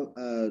got up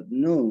at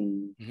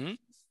noon.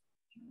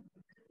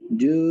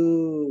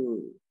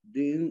 You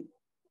didn't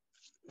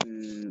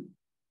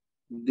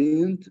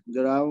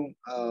get out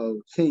at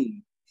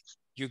 10.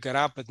 You got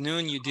up at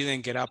noon. You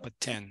didn't get up at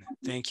 10.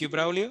 Thank you,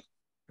 Braulio.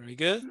 Very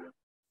good.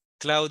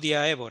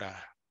 Claudia Évora.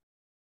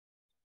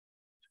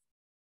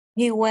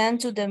 He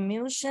went to the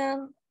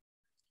museum.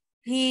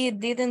 He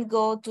didn't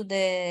go to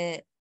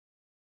the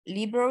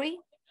library.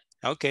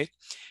 Okay.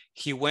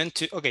 He went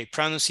to, okay,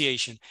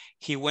 pronunciation.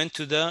 He went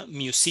to the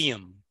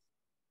museum.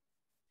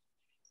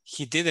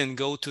 He didn't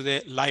go to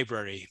the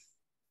library.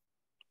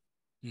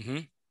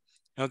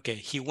 Okay,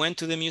 he went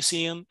to the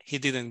museum. He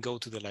didn't go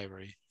to the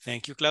library.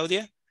 Thank you,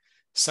 Claudia.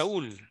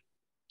 Saul,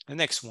 the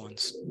next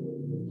ones.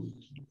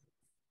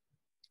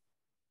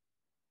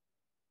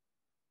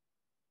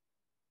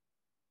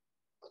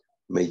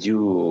 May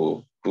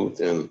you put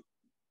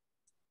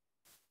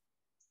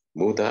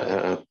move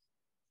that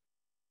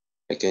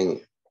I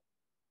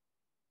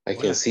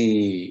can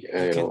see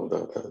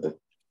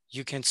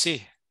you can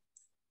see.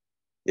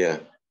 Yeah.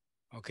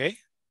 Okay.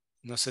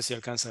 No sé si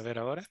alcanza a ver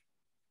ahora.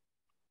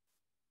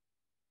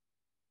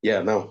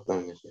 Yeah, no.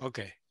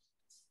 Okay.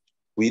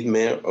 We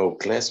met our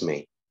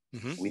classmate.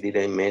 We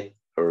didn't meet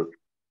our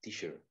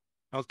teacher.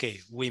 Okay,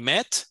 we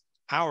met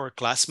our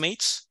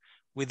classmates.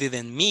 We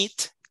didn't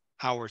meet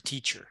our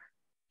teacher.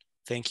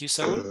 Thank you,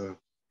 Saul.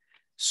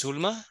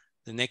 Sulma,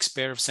 the next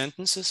pair of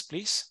sentences,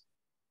 please.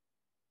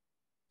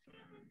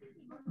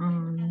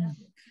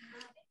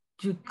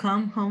 You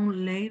come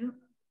home late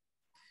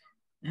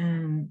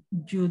and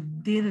you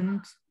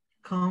didn't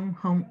come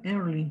home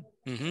early.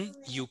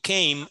 You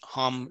came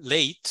home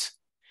late.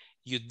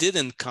 You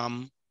didn't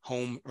come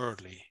home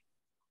early.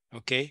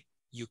 Okay,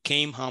 you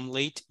came home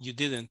late. You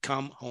didn't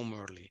come home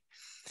early.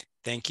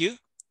 Thank you.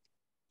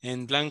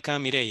 And Blanca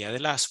Mireya, the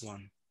last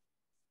one.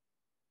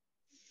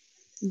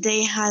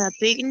 They had a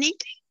picnic.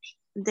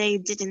 They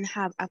didn't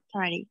have a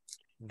party.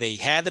 They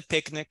had a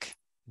picnic.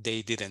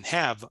 They didn't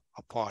have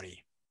a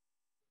party.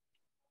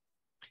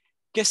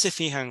 ¿Qué se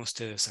fijan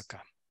ustedes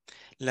acá?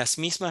 Las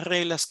mismas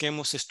reglas que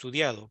hemos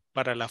estudiado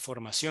para la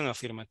formación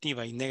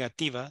afirmativa y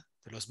negativa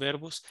de los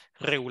verbos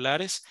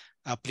regulares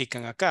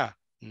aplican acá.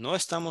 No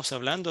estamos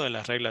hablando de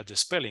las reglas de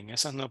spelling,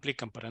 esas no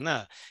aplican para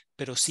nada,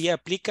 pero sí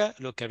aplica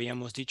lo que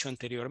habíamos dicho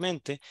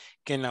anteriormente,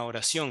 que en la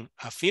oración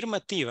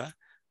afirmativa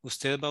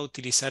usted va a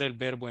utilizar el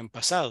verbo en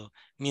pasado,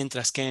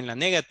 mientras que en la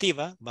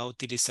negativa va a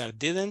utilizar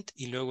didn't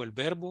y luego el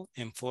verbo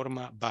en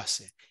forma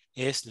base.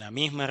 Es la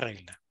misma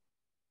regla.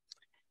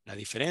 La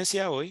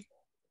diferencia hoy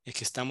es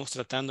que estamos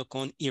tratando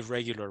con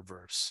irregular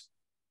verbs.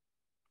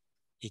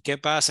 ¿Y qué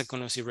pasa con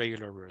los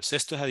irregular verbs?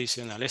 Esto es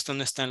adicional. Esto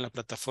no está en la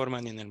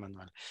plataforma ni en el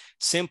manual.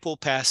 Simple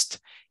past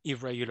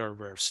irregular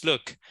verbs.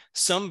 Look,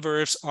 some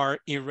verbs are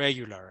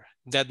irregular.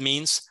 That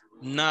means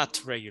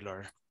not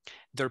regular.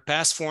 Their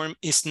past form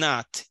is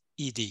not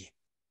ed.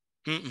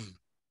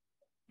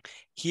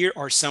 Here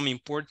are some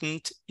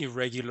important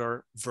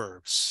irregular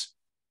verbs.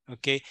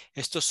 Okay,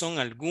 estos son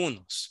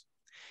algunos.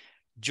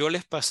 Yo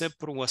les pasé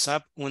por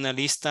WhatsApp una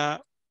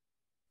lista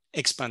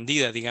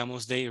expandida,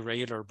 digamos, de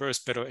irregular verbs,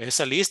 pero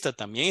esa lista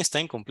también está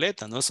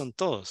incompleta, no son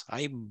todos.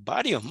 Hay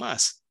varios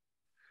más.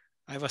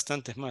 Hay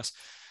bastantes más.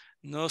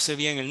 No sé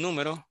bien el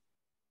número,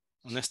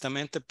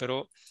 honestamente,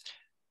 pero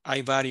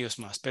hay varios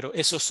más. Pero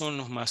esos son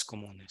los más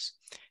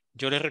comunes.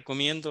 Yo les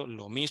recomiendo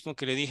lo mismo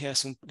que les dije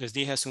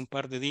hace un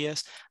par de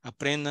días,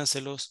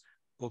 apréndanselos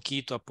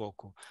poquito a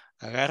poco.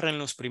 Agarren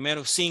los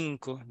primeros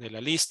 5 de la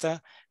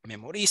lista,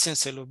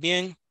 memorícenselos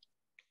bien.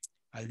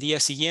 Al día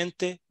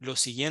siguiente, los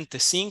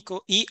siguientes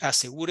 5 y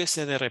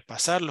asegúrese de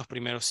repasar los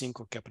primeros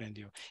 5 que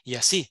aprendió. Y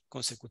así,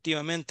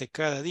 consecutivamente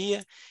cada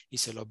día y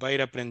se los va a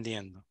ir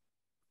aprendiendo.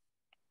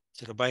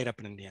 Se los va a ir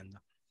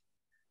aprendiendo.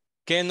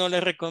 ¿Qué no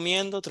les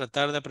recomiendo?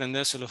 Tratar de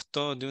aprendérselos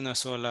todos de una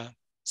sola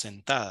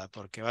sentada,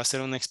 porque va a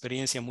ser una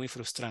experiencia muy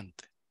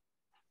frustrante.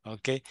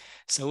 ¿Ok?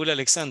 Saúl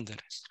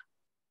Alexander.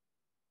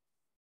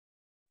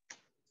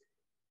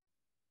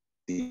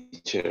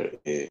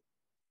 Teacher,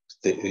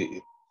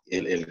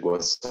 el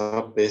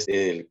WhatsApp es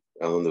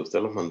a donde usted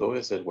los mandó,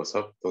 es el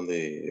WhatsApp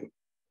donde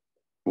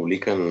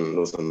publican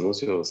los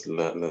anuncios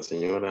la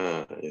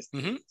señora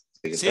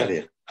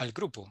secretaria. Sí, al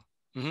grupo.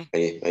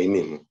 Ahí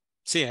mismo.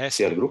 Sí, a ese.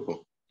 Sí, al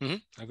grupo.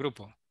 Al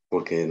grupo.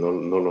 Porque no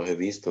los he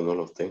visto, no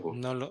los tengo.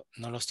 No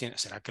los tiene.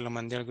 ¿Será que lo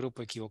mandé al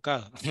grupo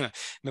equivocado?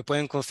 ¿Me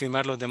pueden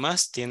confirmar los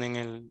demás?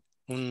 ¿Tienen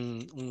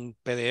un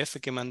PDF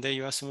que mandé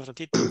yo hace un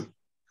ratito?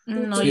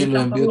 No, Sí, yo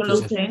lo envió, tampoco lo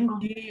teacher. tengo.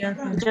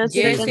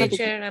 Yes,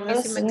 teacher, a mí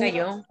sí me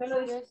cayó.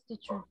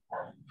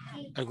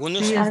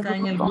 Algunos. Sí, está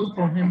en el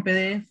grupo, en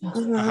PDF.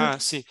 Ajá,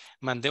 sí.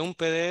 Mandé un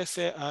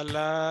PDF a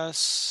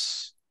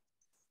las...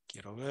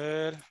 Quiero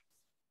ver.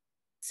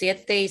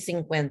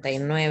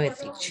 7:59,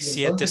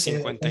 teacher.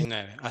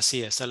 7:59.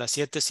 Así es, a las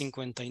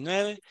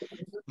 7:59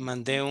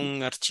 mandé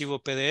un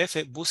archivo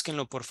PDF.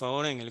 Búsquenlo por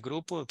favor en el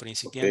grupo de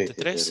principiante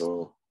 3.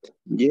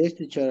 Yes,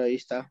 teacher, ahí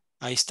está.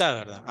 Ahí está,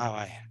 ¿verdad? Ah,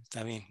 vaya,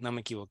 está bien, no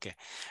me equivoqué.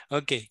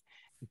 Ok,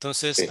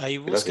 entonces ahí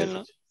Gracias.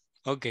 búsquenlo.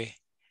 Ok,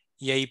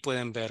 y ahí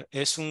pueden ver.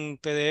 Es un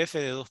PDF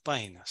de 2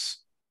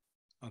 páginas.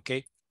 Ok,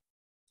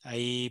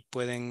 ahí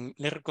pueden,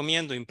 les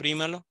recomiendo,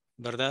 imprímalo,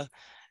 ¿verdad?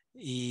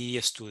 Y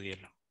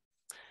estúdielo.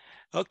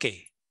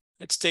 Okay,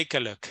 let's take a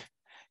look.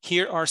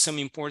 Here are some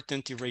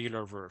important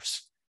irregular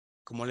verbs.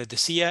 Como les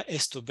decía,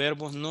 estos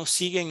verbos no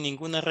siguen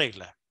ninguna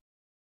regla.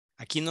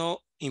 Aquí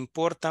no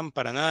importan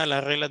para nada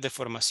las reglas de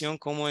formación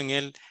como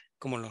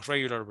los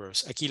regular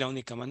verbs. Aquí la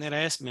única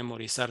manera es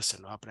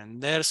memorizárselos,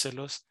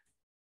 aprendérselos,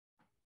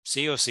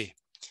 sí o sí.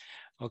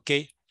 Ok.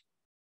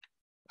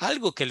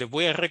 Algo que les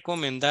voy a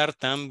recomendar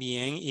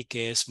también y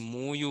que es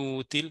muy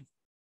útil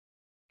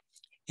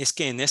es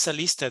que en esa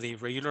lista de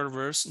irregular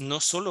verbs no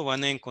solo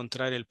van a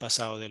encontrar el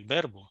pasado del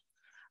verbo.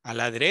 A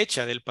la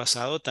derecha del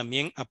pasado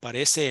también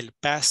aparece el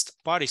past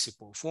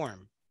participle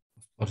form.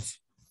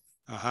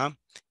 Ajá.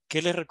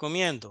 ¿Qué les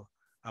recomiendo?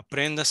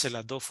 Apréndase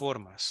las 2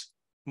 formas.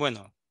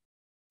 Bueno,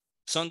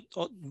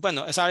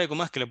 es algo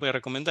más que les voy a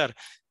recomendar.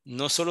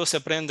 No solo se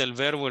aprende el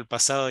verbo, el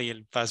pasado y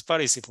el past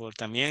participle,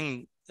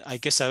 también hay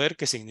que saber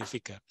qué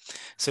significa.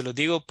 Se lo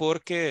digo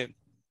porque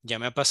ya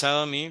me ha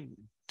pasado a mí,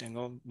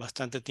 tengo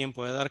bastante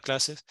tiempo de dar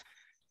clases,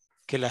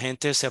 que la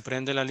gente se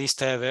aprende la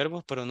lista de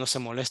verbos, pero no se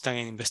molestan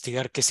en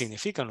investigar qué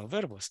significan los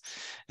verbos.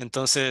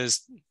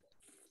 Entonces,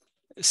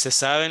 se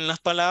saben las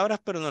palabras,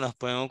 pero no las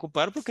pueden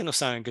ocupar porque no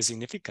saben qué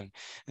significan.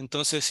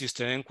 Entonces, si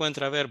usted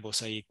encuentra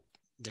verbos ahí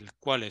de los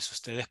cuales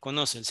ustedes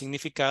conocen el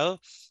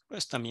significado,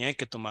 pues también hay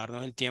que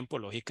tomarnos el tiempo,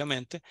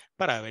 lógicamente,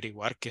 para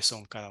averiguar qué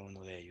son cada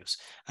uno de ellos.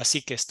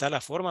 Así que está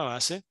la forma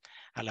base.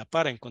 A la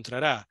par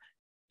encontrará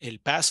el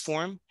past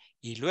form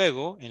y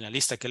luego en la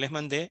lista que les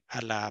mandé,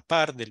 a la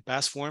par del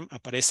past form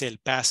aparece el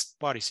past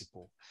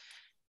participle.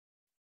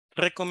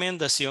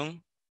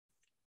 Recomendación: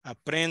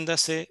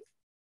 apréndase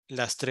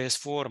las 3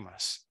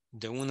 formas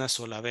de una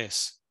sola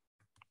vez,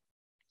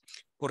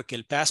 porque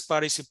el past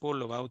participle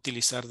lo va a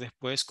utilizar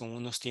después con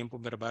unos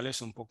tiempos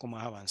verbales un poco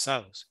más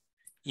avanzados.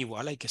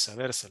 Igual hay que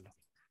sabérselo.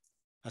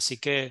 Así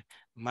que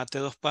mate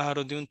 2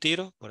 pájaros de un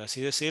tiro, por así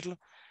decirlo,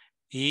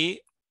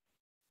 y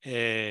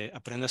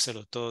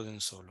apréndaselo todo de un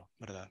solo,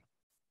 ¿verdad?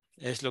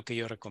 Es lo que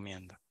yo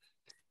recomiendo.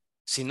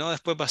 Si no,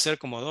 después va a ser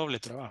como doble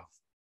trabajo.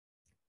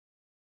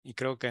 Y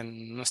creo que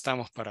no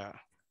estamos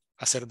para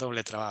hacer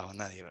doble trabajo,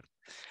 nadie, ¿verdad?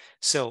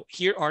 So,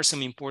 here are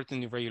some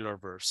important irregular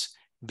verbs.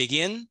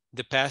 Begin,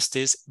 the past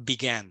is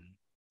began.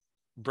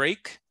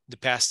 Break, the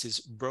past is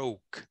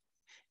broke.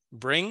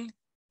 Bring,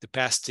 the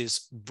past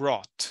is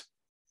brought.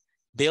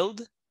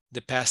 Build,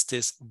 the past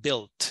is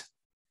built.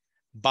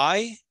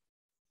 Buy,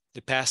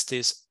 the past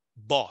is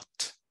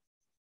bought.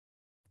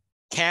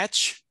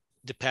 Catch,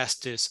 the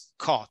past is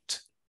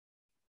caught.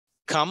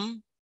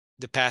 Come,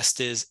 the past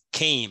is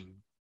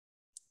came.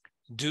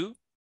 Do,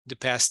 the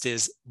past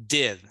is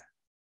did.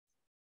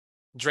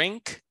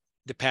 Drink,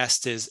 the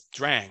past is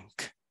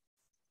drank.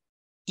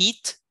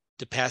 Eat,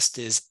 the past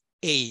is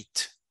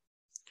ate.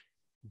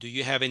 Do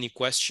you have any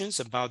questions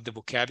about the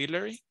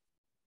vocabulary?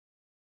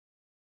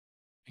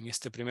 En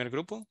este primer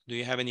grupo, do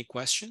you have any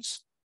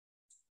questions?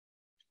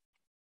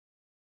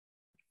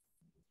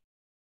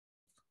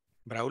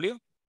 Braulio?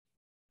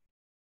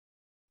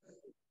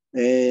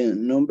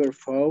 Number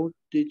 4,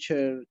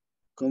 teacher,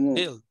 ¿cómo?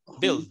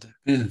 Build.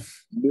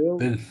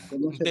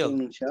 ¿Cómo se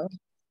pronunciaba?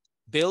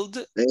 Build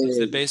is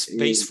the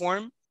base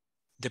form,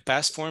 the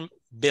past form,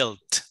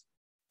 built.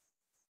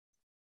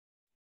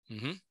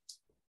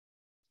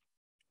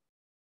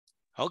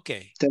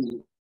 Okay,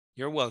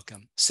 you're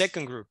welcome.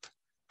 Second group,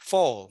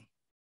 fall,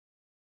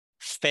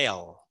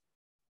 fell,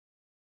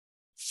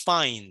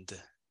 find,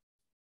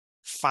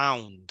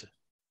 found,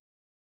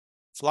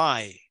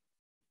 fly,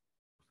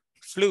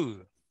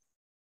 flew,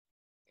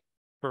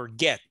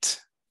 forget,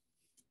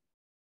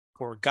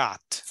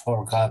 forgot,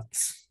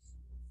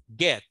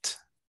 get,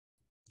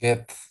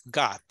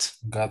 got.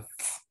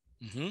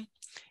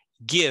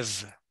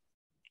 Give,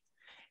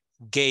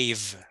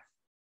 gave,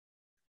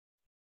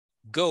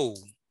 go,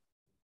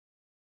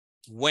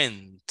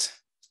 went,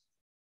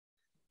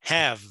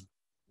 have,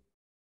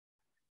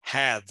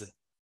 had,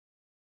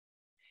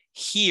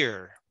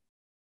 hear,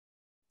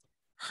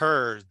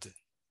 heard,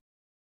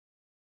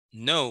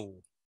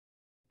 know,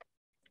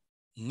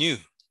 knew.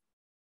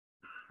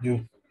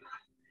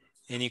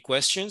 Any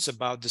questions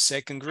about the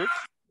second group?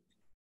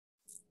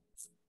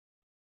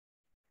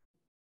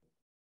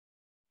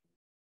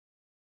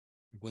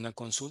 ¿Alguna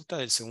consulta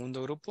del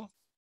segundo grupo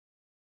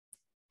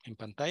en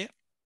pantalla?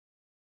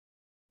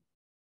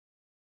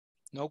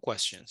 No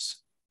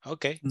questions.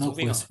 Okay,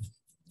 moving on.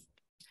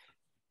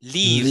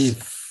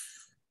 Leave,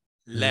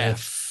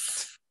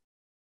 left,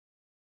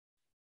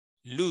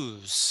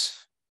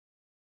 lose,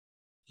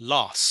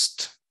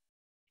 lost,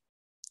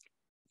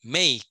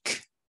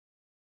 make,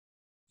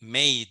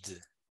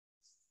 made,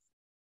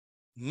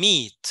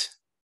 meet,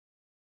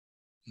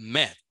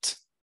 met.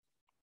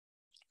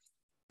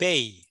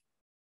 Pay,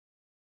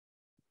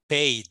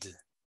 paid.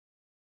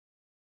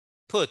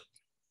 Put,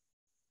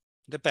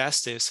 the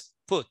past is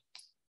put,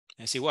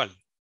 es igual.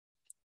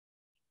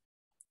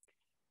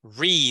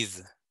 Read,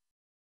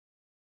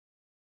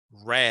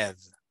 read.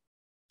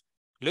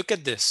 Look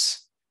at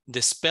this.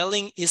 The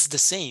spelling is the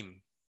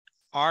same.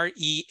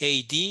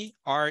 R-E-A-D,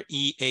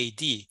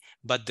 R-E-A-D,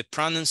 but the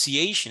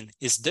pronunciation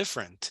is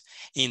different.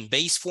 In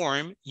base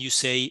form, you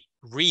say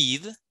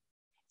read.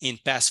 In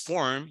past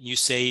form, you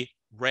say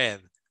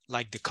read,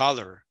 like the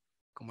color,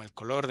 como el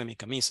color de mi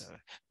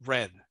camisa,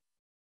 red.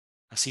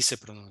 Así se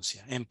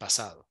pronuncia, en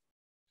pasado.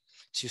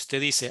 Si usted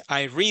dice,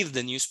 I read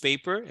the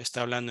newspaper,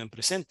 está hablando en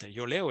presente.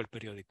 Yo leo el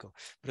periódico.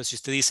 Pero si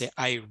usted dice,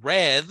 I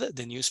read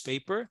the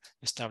newspaper,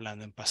 está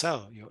hablando en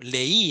pasado. Yo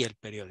leí el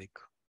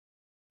periódico.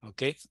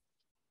 ¿Ok?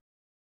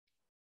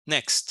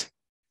 Next.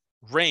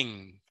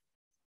 Ring.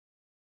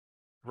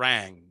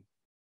 Rang.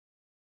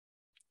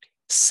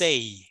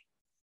 Say.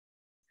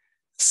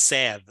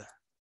 Said.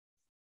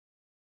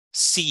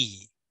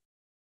 See.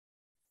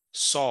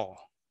 Saw.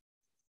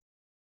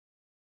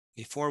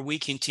 Before we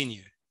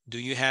continue, do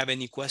you have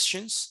any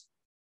questions?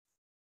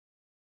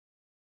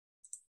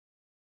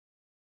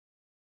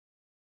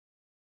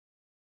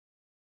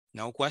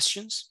 No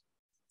questions?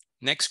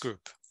 Next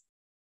group.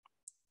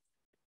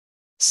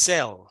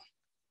 Sell.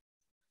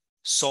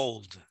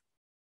 Sold.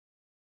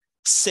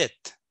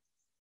 Sit.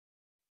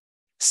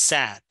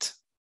 Sat.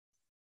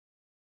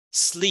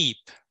 Sleep.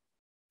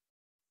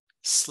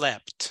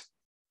 Slept.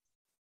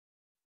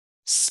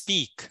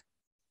 Speak.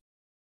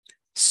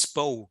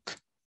 Spoke.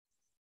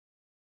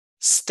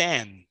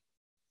 Stand.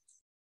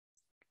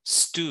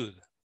 Stood.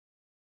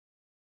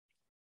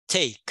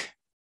 Take.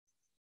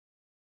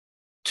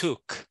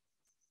 Took.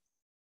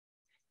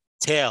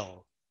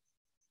 Tell.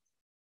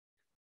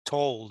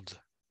 Told.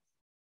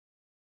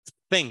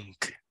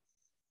 Think.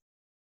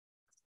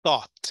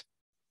 Thought.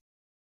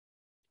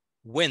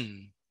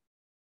 Win.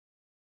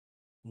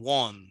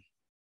 Won.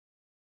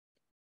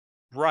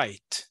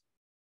 Write.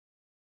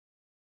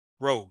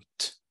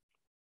 Wrote.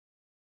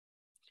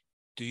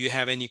 Do you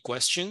have any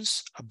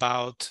questions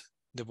about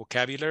the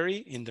vocabulary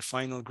in the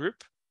final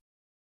group?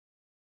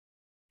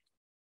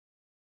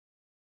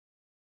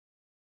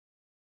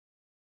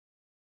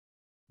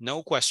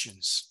 No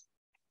questions.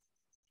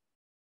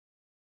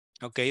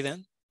 Okay,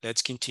 then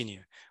let's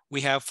continue.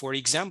 We have 4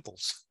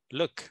 examples.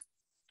 Look,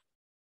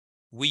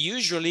 we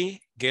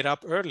usually get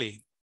up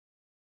early,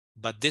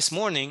 but this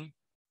morning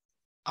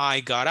I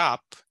got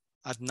up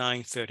at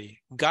 9:30.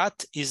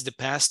 Got is the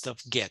past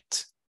of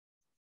get.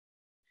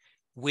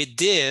 We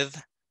did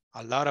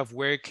a lot of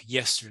work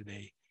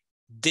yesterday.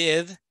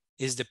 Did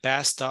is the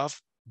past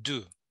of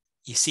do.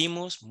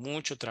 Hicimos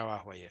mucho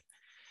trabajo ayer.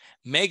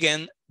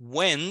 Megan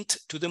went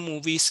to the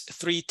movies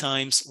 3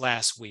 times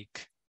last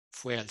week.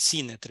 Fue al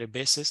cine 3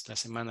 veces la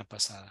semana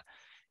pasada.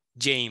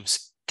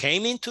 James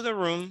came into the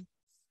room,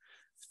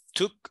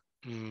 took,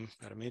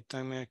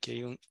 permítanme, aquí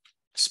hay un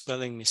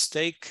spelling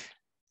mistake.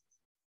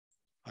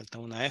 Falta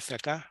una F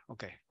acá.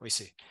 Okay, hoy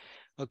sí.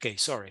 Okay,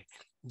 sorry.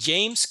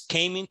 James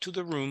came into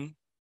the room,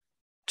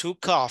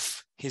 took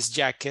off his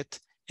jacket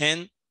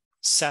and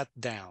sat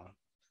down.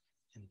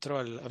 Entró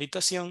a la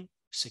habitación,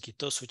 se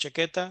quitó su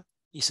chaqueta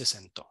y se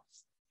sentó.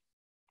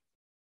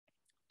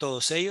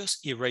 Todos ellos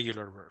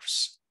irregular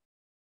verbs.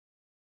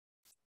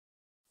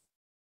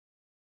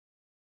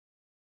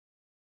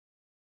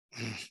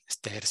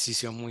 Este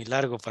ejercicio es muy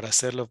largo para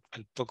hacerlo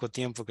al poco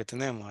tiempo que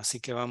tenemos, así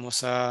que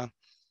vamos a...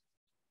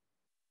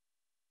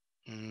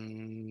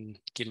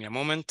 give me a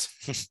moment.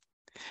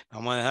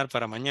 Vamos a dejar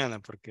para mañana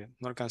porque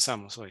no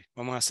alcanzamos hoy.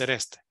 Vamos a hacer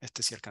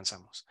este sí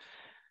alcanzamos.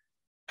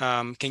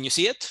 Can you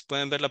see it?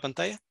 ¿Pueden ver la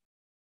pantalla?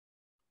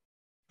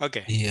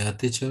 Okay. Yeah,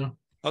 teacher.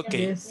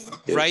 Okay. Yes.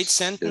 Write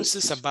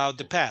sentences about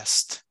the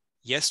past.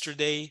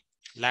 Yesterday,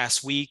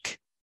 last week,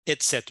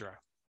 etc.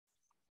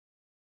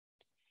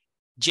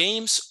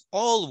 James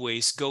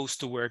always goes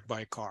to work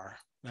by car,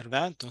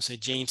 ¿verdad? Entonces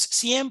James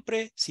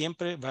siempre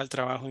va al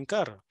trabajo en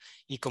carro.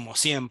 Y como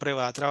siempre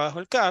va a trabajo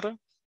el carro,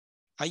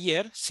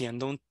 ayer,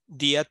 siendo un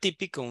día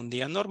típico, un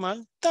día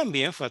normal,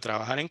 también fue a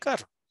trabajar en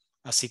carro.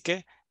 Así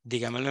que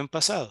dígamelo en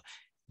pasado.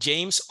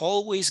 James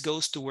always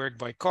goes to work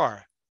by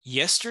car.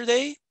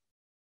 Yesterday,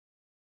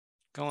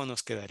 ¿cómo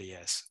nos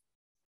quedaría eso?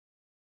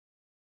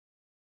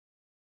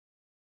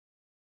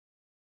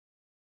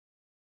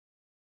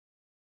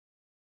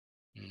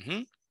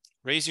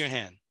 Raise your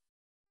hand.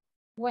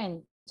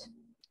 Went.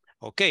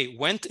 Okay,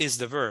 went is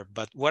the verb,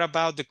 but what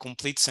about the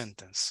complete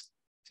sentence?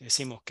 Si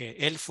decimos que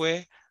él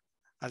fue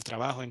al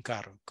trabajo en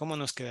carro, ¿cómo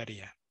nos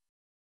quedaría?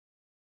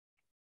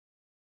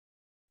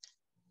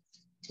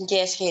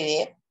 Yes, he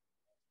did.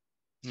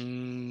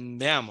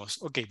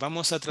 Veamos. Ok,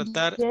 vamos a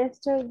tratar.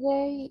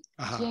 Yesterday,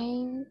 Ajá.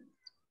 James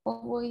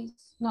always,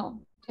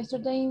 no,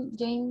 yesterday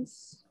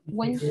James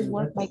went to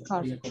work by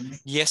car.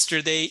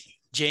 Yesterday,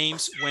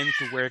 James went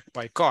to work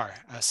by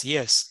car. Así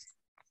es.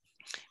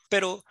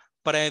 Pero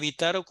para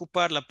evitar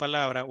ocupar la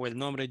palabra o el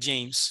nombre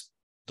James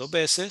 2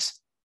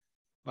 veces,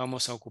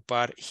 vamos a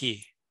ocupar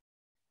he.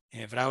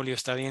 Braulio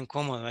está bien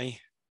cómodo ahí.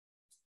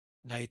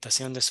 La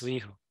habitación de su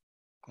hijo.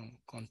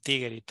 Con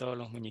Tiger y todos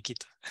los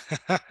muñequitos.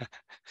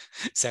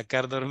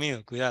 Sacar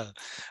dormido, cuidado.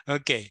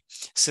 Okay,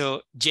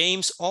 so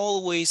James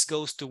always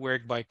goes to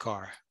work by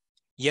car.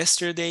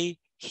 Yesterday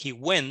he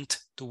went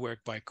to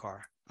work by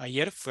car.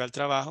 Ayer fue al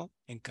trabajo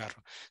en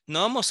carro.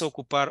 No vamos a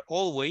ocupar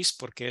always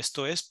porque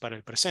esto es para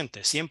el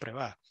presente, siempre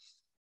va,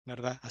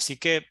 ¿verdad? Así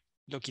que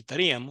lo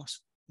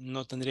quitaríamos.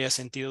 No tendría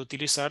sentido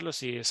utilizarlo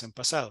si es en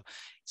pasado.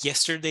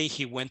 Yesterday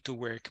he went to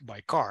work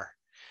by car.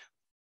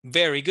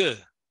 Very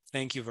good.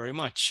 Thank you very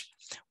much.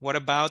 What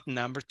about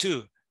number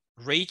 2?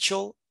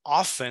 Rachel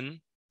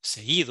often,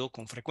 seguido,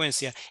 con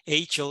frecuencia,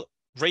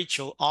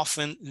 Rachel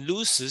often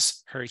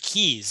loses her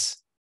keys.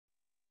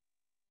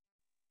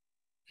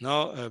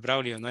 No,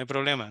 Braulio, no hay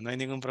problema, no hay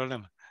ningún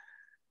problema.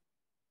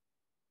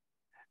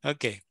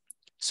 Okay,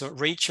 so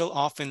Rachel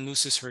often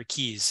loses her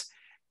keys.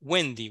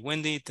 Wendy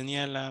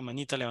tenía la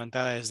manita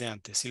levantada desde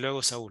antes. Y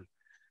luego Saúl.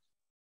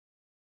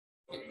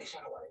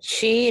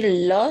 She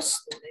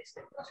lost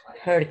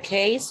her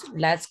case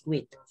last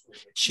week.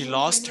 She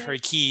lost her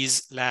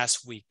keys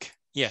last week.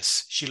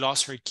 Yes, she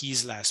lost her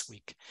keys last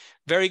week.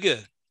 Very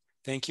good.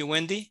 Thank you,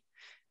 Wendy.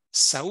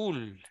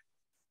 Saúl,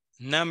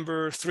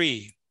 number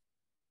 3.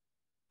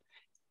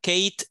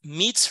 Kate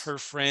meets her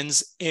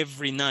friends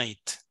every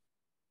night.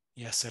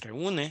 Ya se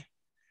reúne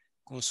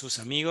con sus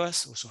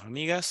amigas o sus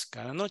amigas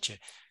cada noche.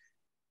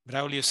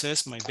 Braulio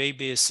says, my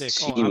baby is sick.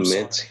 She I'm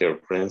met sorry. her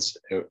friends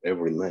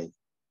every night.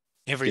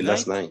 Every night?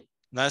 Last night.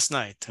 Last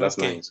night. Last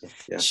okay. night. So,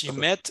 yeah. She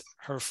met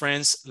her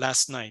friends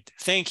last night.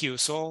 Thank you,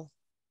 Saul.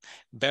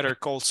 Better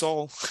call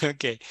Saul.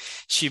 Okay.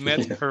 She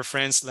met her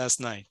friends last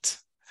night.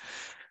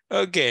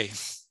 Okay.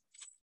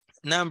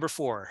 Number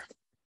 4.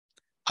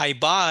 I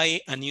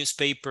buy a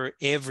newspaper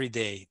every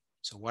day.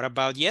 So what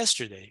about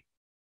yesterday?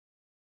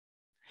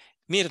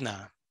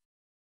 Mirna.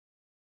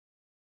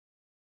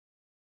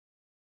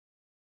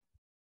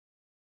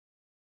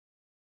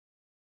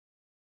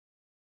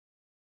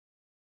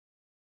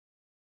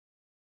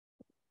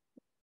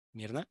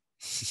 Mirna.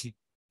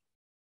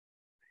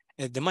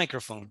 The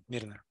microphone,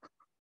 Mirna.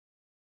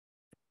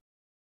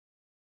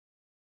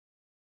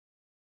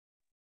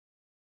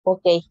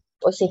 Okay,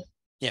 o sí.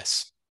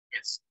 Yes.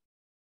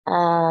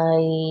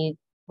 I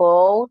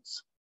bought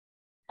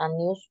a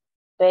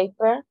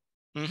newspaper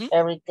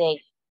every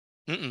day.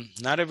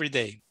 Not every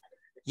day.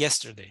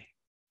 Yesterday.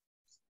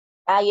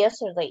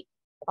 Yesterday.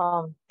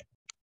 I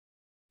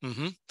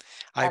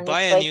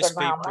buy a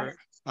newspaper.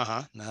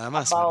 Nada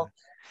más. About,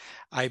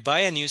 I buy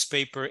a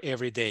newspaper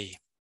every day.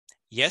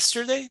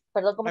 Yesterday,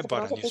 perdón, ¿cómo I se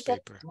bought a pronuncia,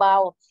 teacher? newspaper.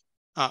 Bought.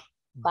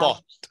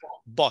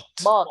 Bought.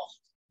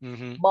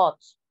 Bought.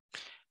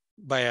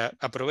 Vaya,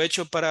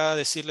 aprovecho para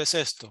decirles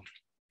esto.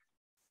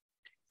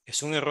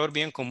 Es un error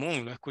bien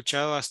común. Lo he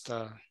escuchado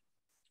hasta,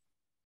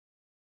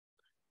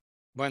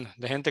 bueno,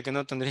 de gente que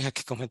no tendría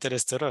que cometer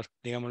este error,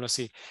 digámoslo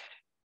así.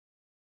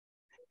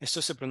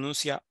 Esto se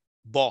pronuncia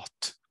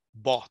bought.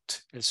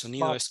 El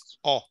sonido es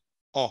O,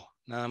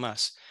 nada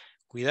más.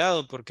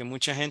 Cuidado porque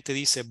mucha gente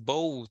dice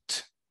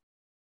boat,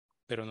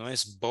 pero no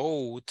es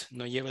boat,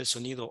 no lleva el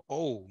sonido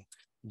O.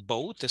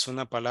 Boat es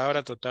una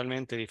palabra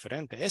totalmente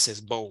diferente. Ese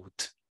es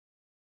boat.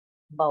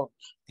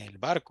 El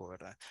barco,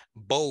 ¿verdad?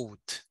 Boat.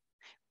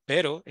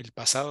 Pero el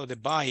pasado de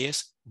buy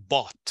es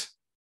bought.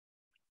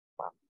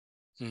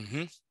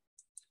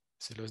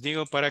 Se los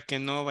digo para que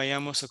no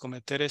vayamos a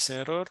cometer ese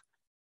error.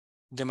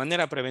 De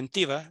manera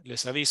preventiva,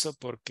 les aviso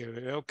porque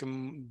veo que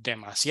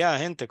demasiada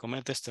gente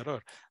comete este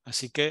error.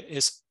 Así que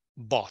es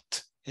bought.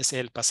 Ese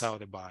es el pasado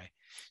de buy.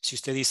 Si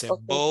usted dice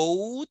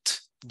bought,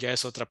 ya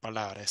es otra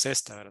palabra. Es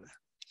esta, ¿verdad?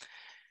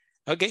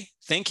 Okay,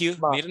 thank you,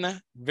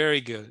 Mirna.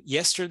 Very good.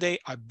 Yesterday,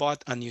 I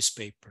bought a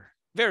newspaper.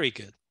 Very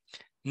good.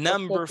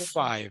 Number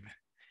 5.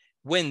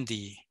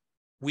 Wendy,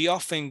 we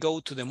often go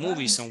to the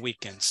movies on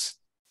weekends.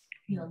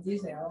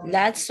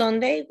 Last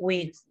Sunday,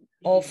 we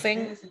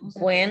often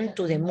went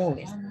to the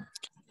movies.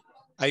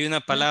 Hay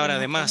una palabra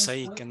de más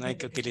ahí que no hay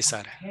que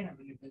utilizar.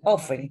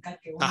 Often.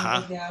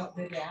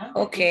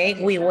 Okay,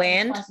 we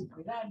went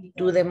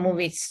to the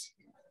movies.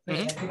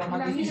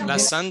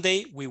 Last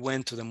Sunday, we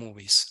went to the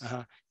movies.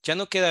 Ya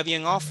no queda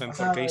bien often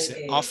porque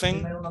dice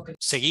often,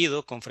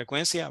 seguido, con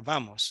frecuencia,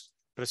 vamos.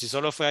 Pero si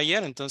solo fue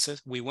ayer,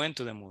 entonces we went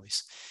to the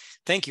movies.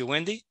 Thank you,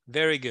 Wendy.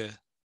 Very good.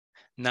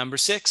 Number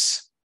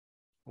 6.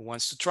 Who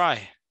wants to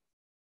try?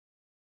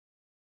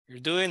 You're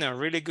doing a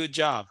really good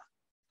job.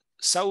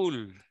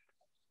 Saul,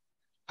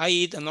 I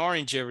eat an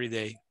orange every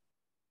day.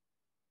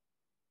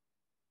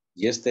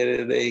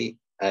 Yesterday,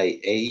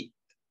 I ate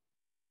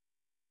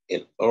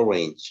an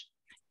orange.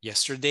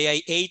 Yesterday,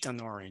 I ate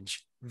an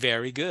orange.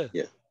 Very good.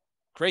 Yeah.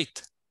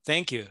 Great.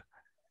 Thank you.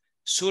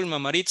 Sulma,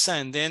 Maritza,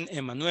 and then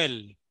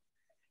Emmanuel.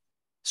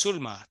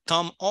 Sulma,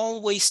 Tom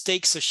always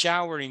takes a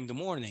shower in the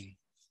morning.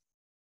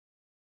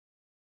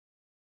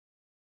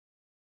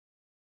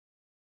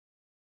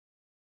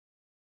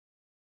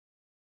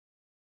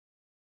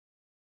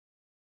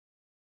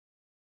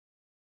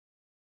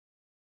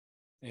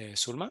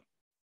 Sulma.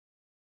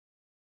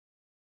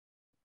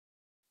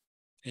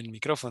 El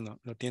micrófono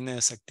lo tiene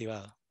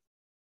desactivado.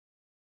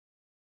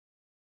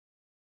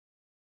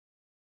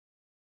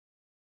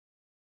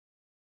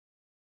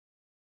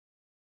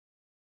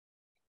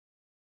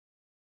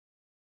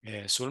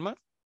 Zulma?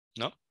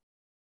 No.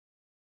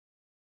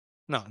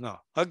 No,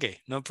 no. Okay,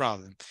 no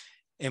problem.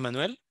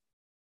 Emmanuel?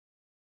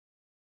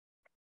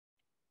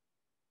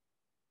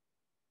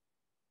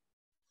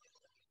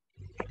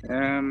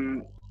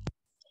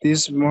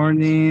 This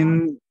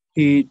morning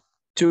he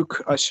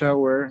took a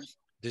shower.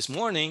 This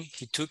morning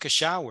he took a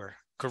shower.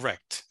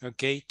 Correct.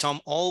 Okay.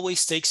 Tom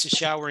always takes a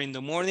shower in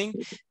the morning.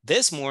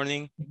 This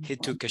morning he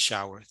took a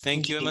shower.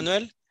 Thank you,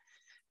 Emmanuel.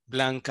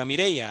 Blanca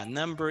Mireya,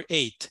 number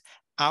 8.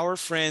 Our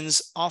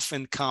friends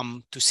often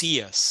come to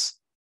see us.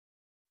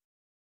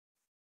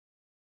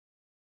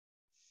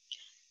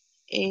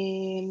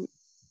 They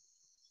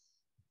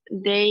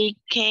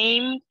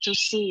came to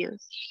see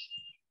us.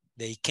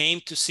 They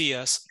came to see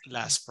us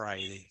last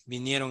Friday.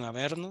 Vinieron a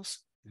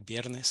vernos el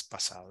viernes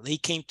pasado. They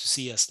came to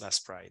see us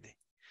last Friday.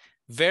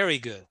 Very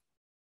good.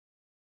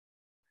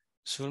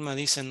 Zulma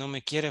dice, no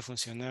me quiere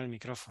funcionar el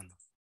micrófono.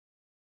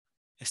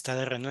 Está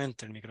de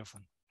renuente el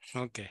micrófono.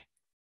 Ok.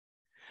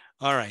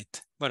 All right.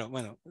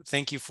 Bueno,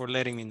 thank you for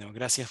letting me know.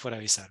 Gracias por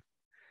avisar.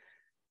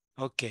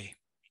 Ok.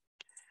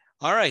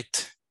 All right.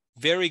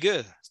 Very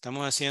good.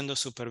 Estamos haciendo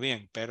súper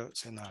bien, pero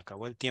se nos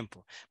acabó el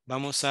tiempo.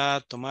 Vamos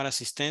a tomar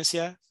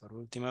asistencia por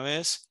última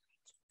vez.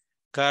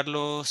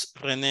 Carlos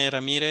René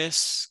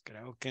Ramírez,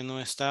 creo que no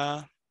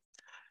está.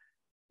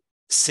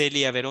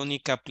 Celia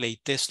Verónica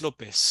Pleites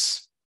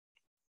López.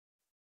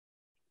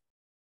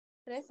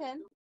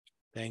 Present.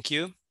 Thank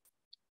you.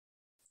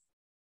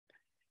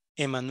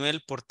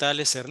 Emanuel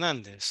Portales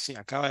Hernández. Sí,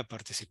 acaba de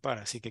participar,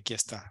 así que aquí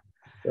está.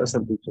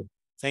 Present, teacher.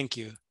 Thank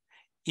you.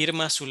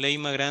 Irma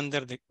Zuleima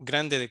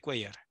Grande de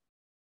Cuellar.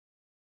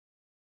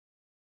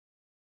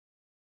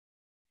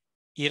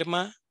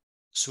 Irma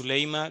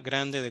Zuleima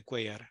Grande de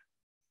Cuellar.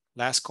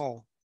 Last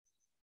call.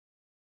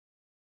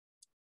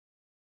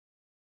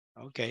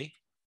 Ok.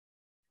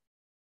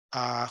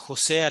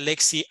 José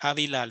Alexi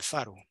Ávila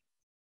Alfaro.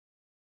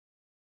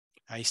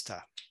 Ahí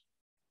está.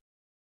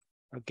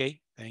 Ok,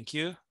 thank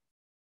you.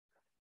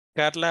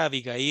 Carla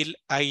Abigail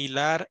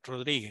Aguilar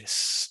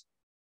Rodríguez.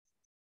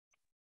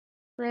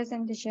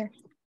 Present, teacher.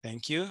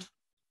 Thank you.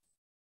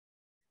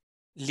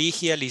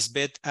 Ligia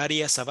Lisbeth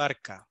Arias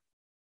Abarca.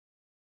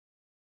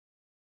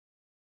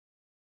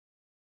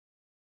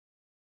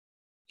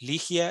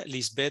 Ligia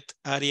Lisbeth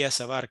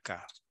Arias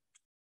Abarca.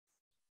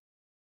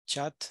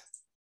 Chat.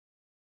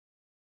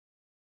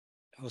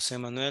 José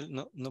Manuel,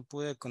 no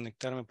pude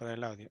conectarme para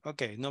el audio.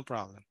 Ok, no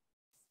problem.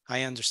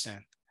 I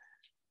understand.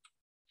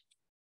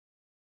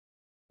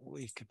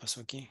 Uy, ¿qué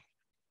pasó aquí?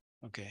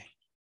 Ok.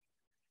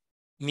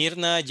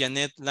 Mirna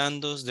Janet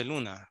Landos de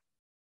Luna.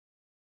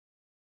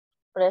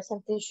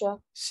 Present, teacher.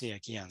 Sí,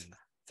 aquí anda.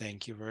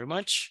 Thank you very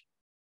much.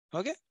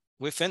 Okay,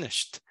 we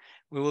finished.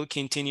 We will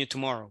continue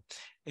tomorrow.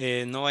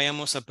 No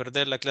vayamos a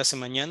perder la clase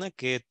mañana,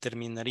 que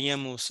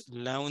terminaríamos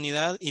la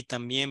unidad y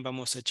también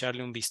vamos a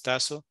echarle un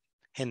vistazo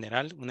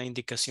general, una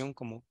indicación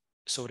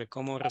sobre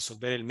cómo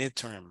resolver el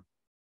midterm.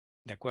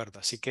 De acuerdo,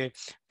 así que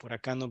por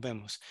acá nos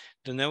vemos.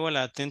 De nuevo,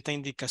 la atenta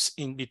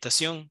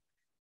invitación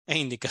e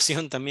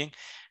indicación también,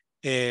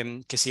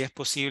 que si es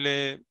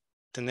posible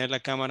tener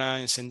la cámara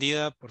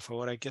encendida, por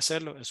favor hay que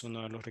hacerlo. Es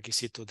uno de los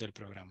requisitos del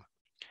programa.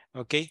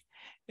 Okay,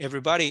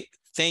 everybody,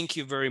 thank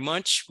you very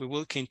much. We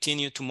will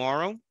continue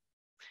tomorrow.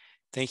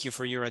 Thank you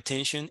for your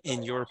attention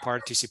and your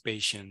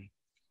participation.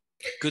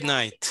 Good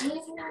night.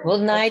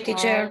 Good night,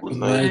 teacher. Good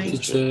night,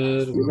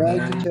 teacher. Good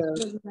night, teacher.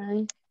 Good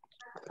night.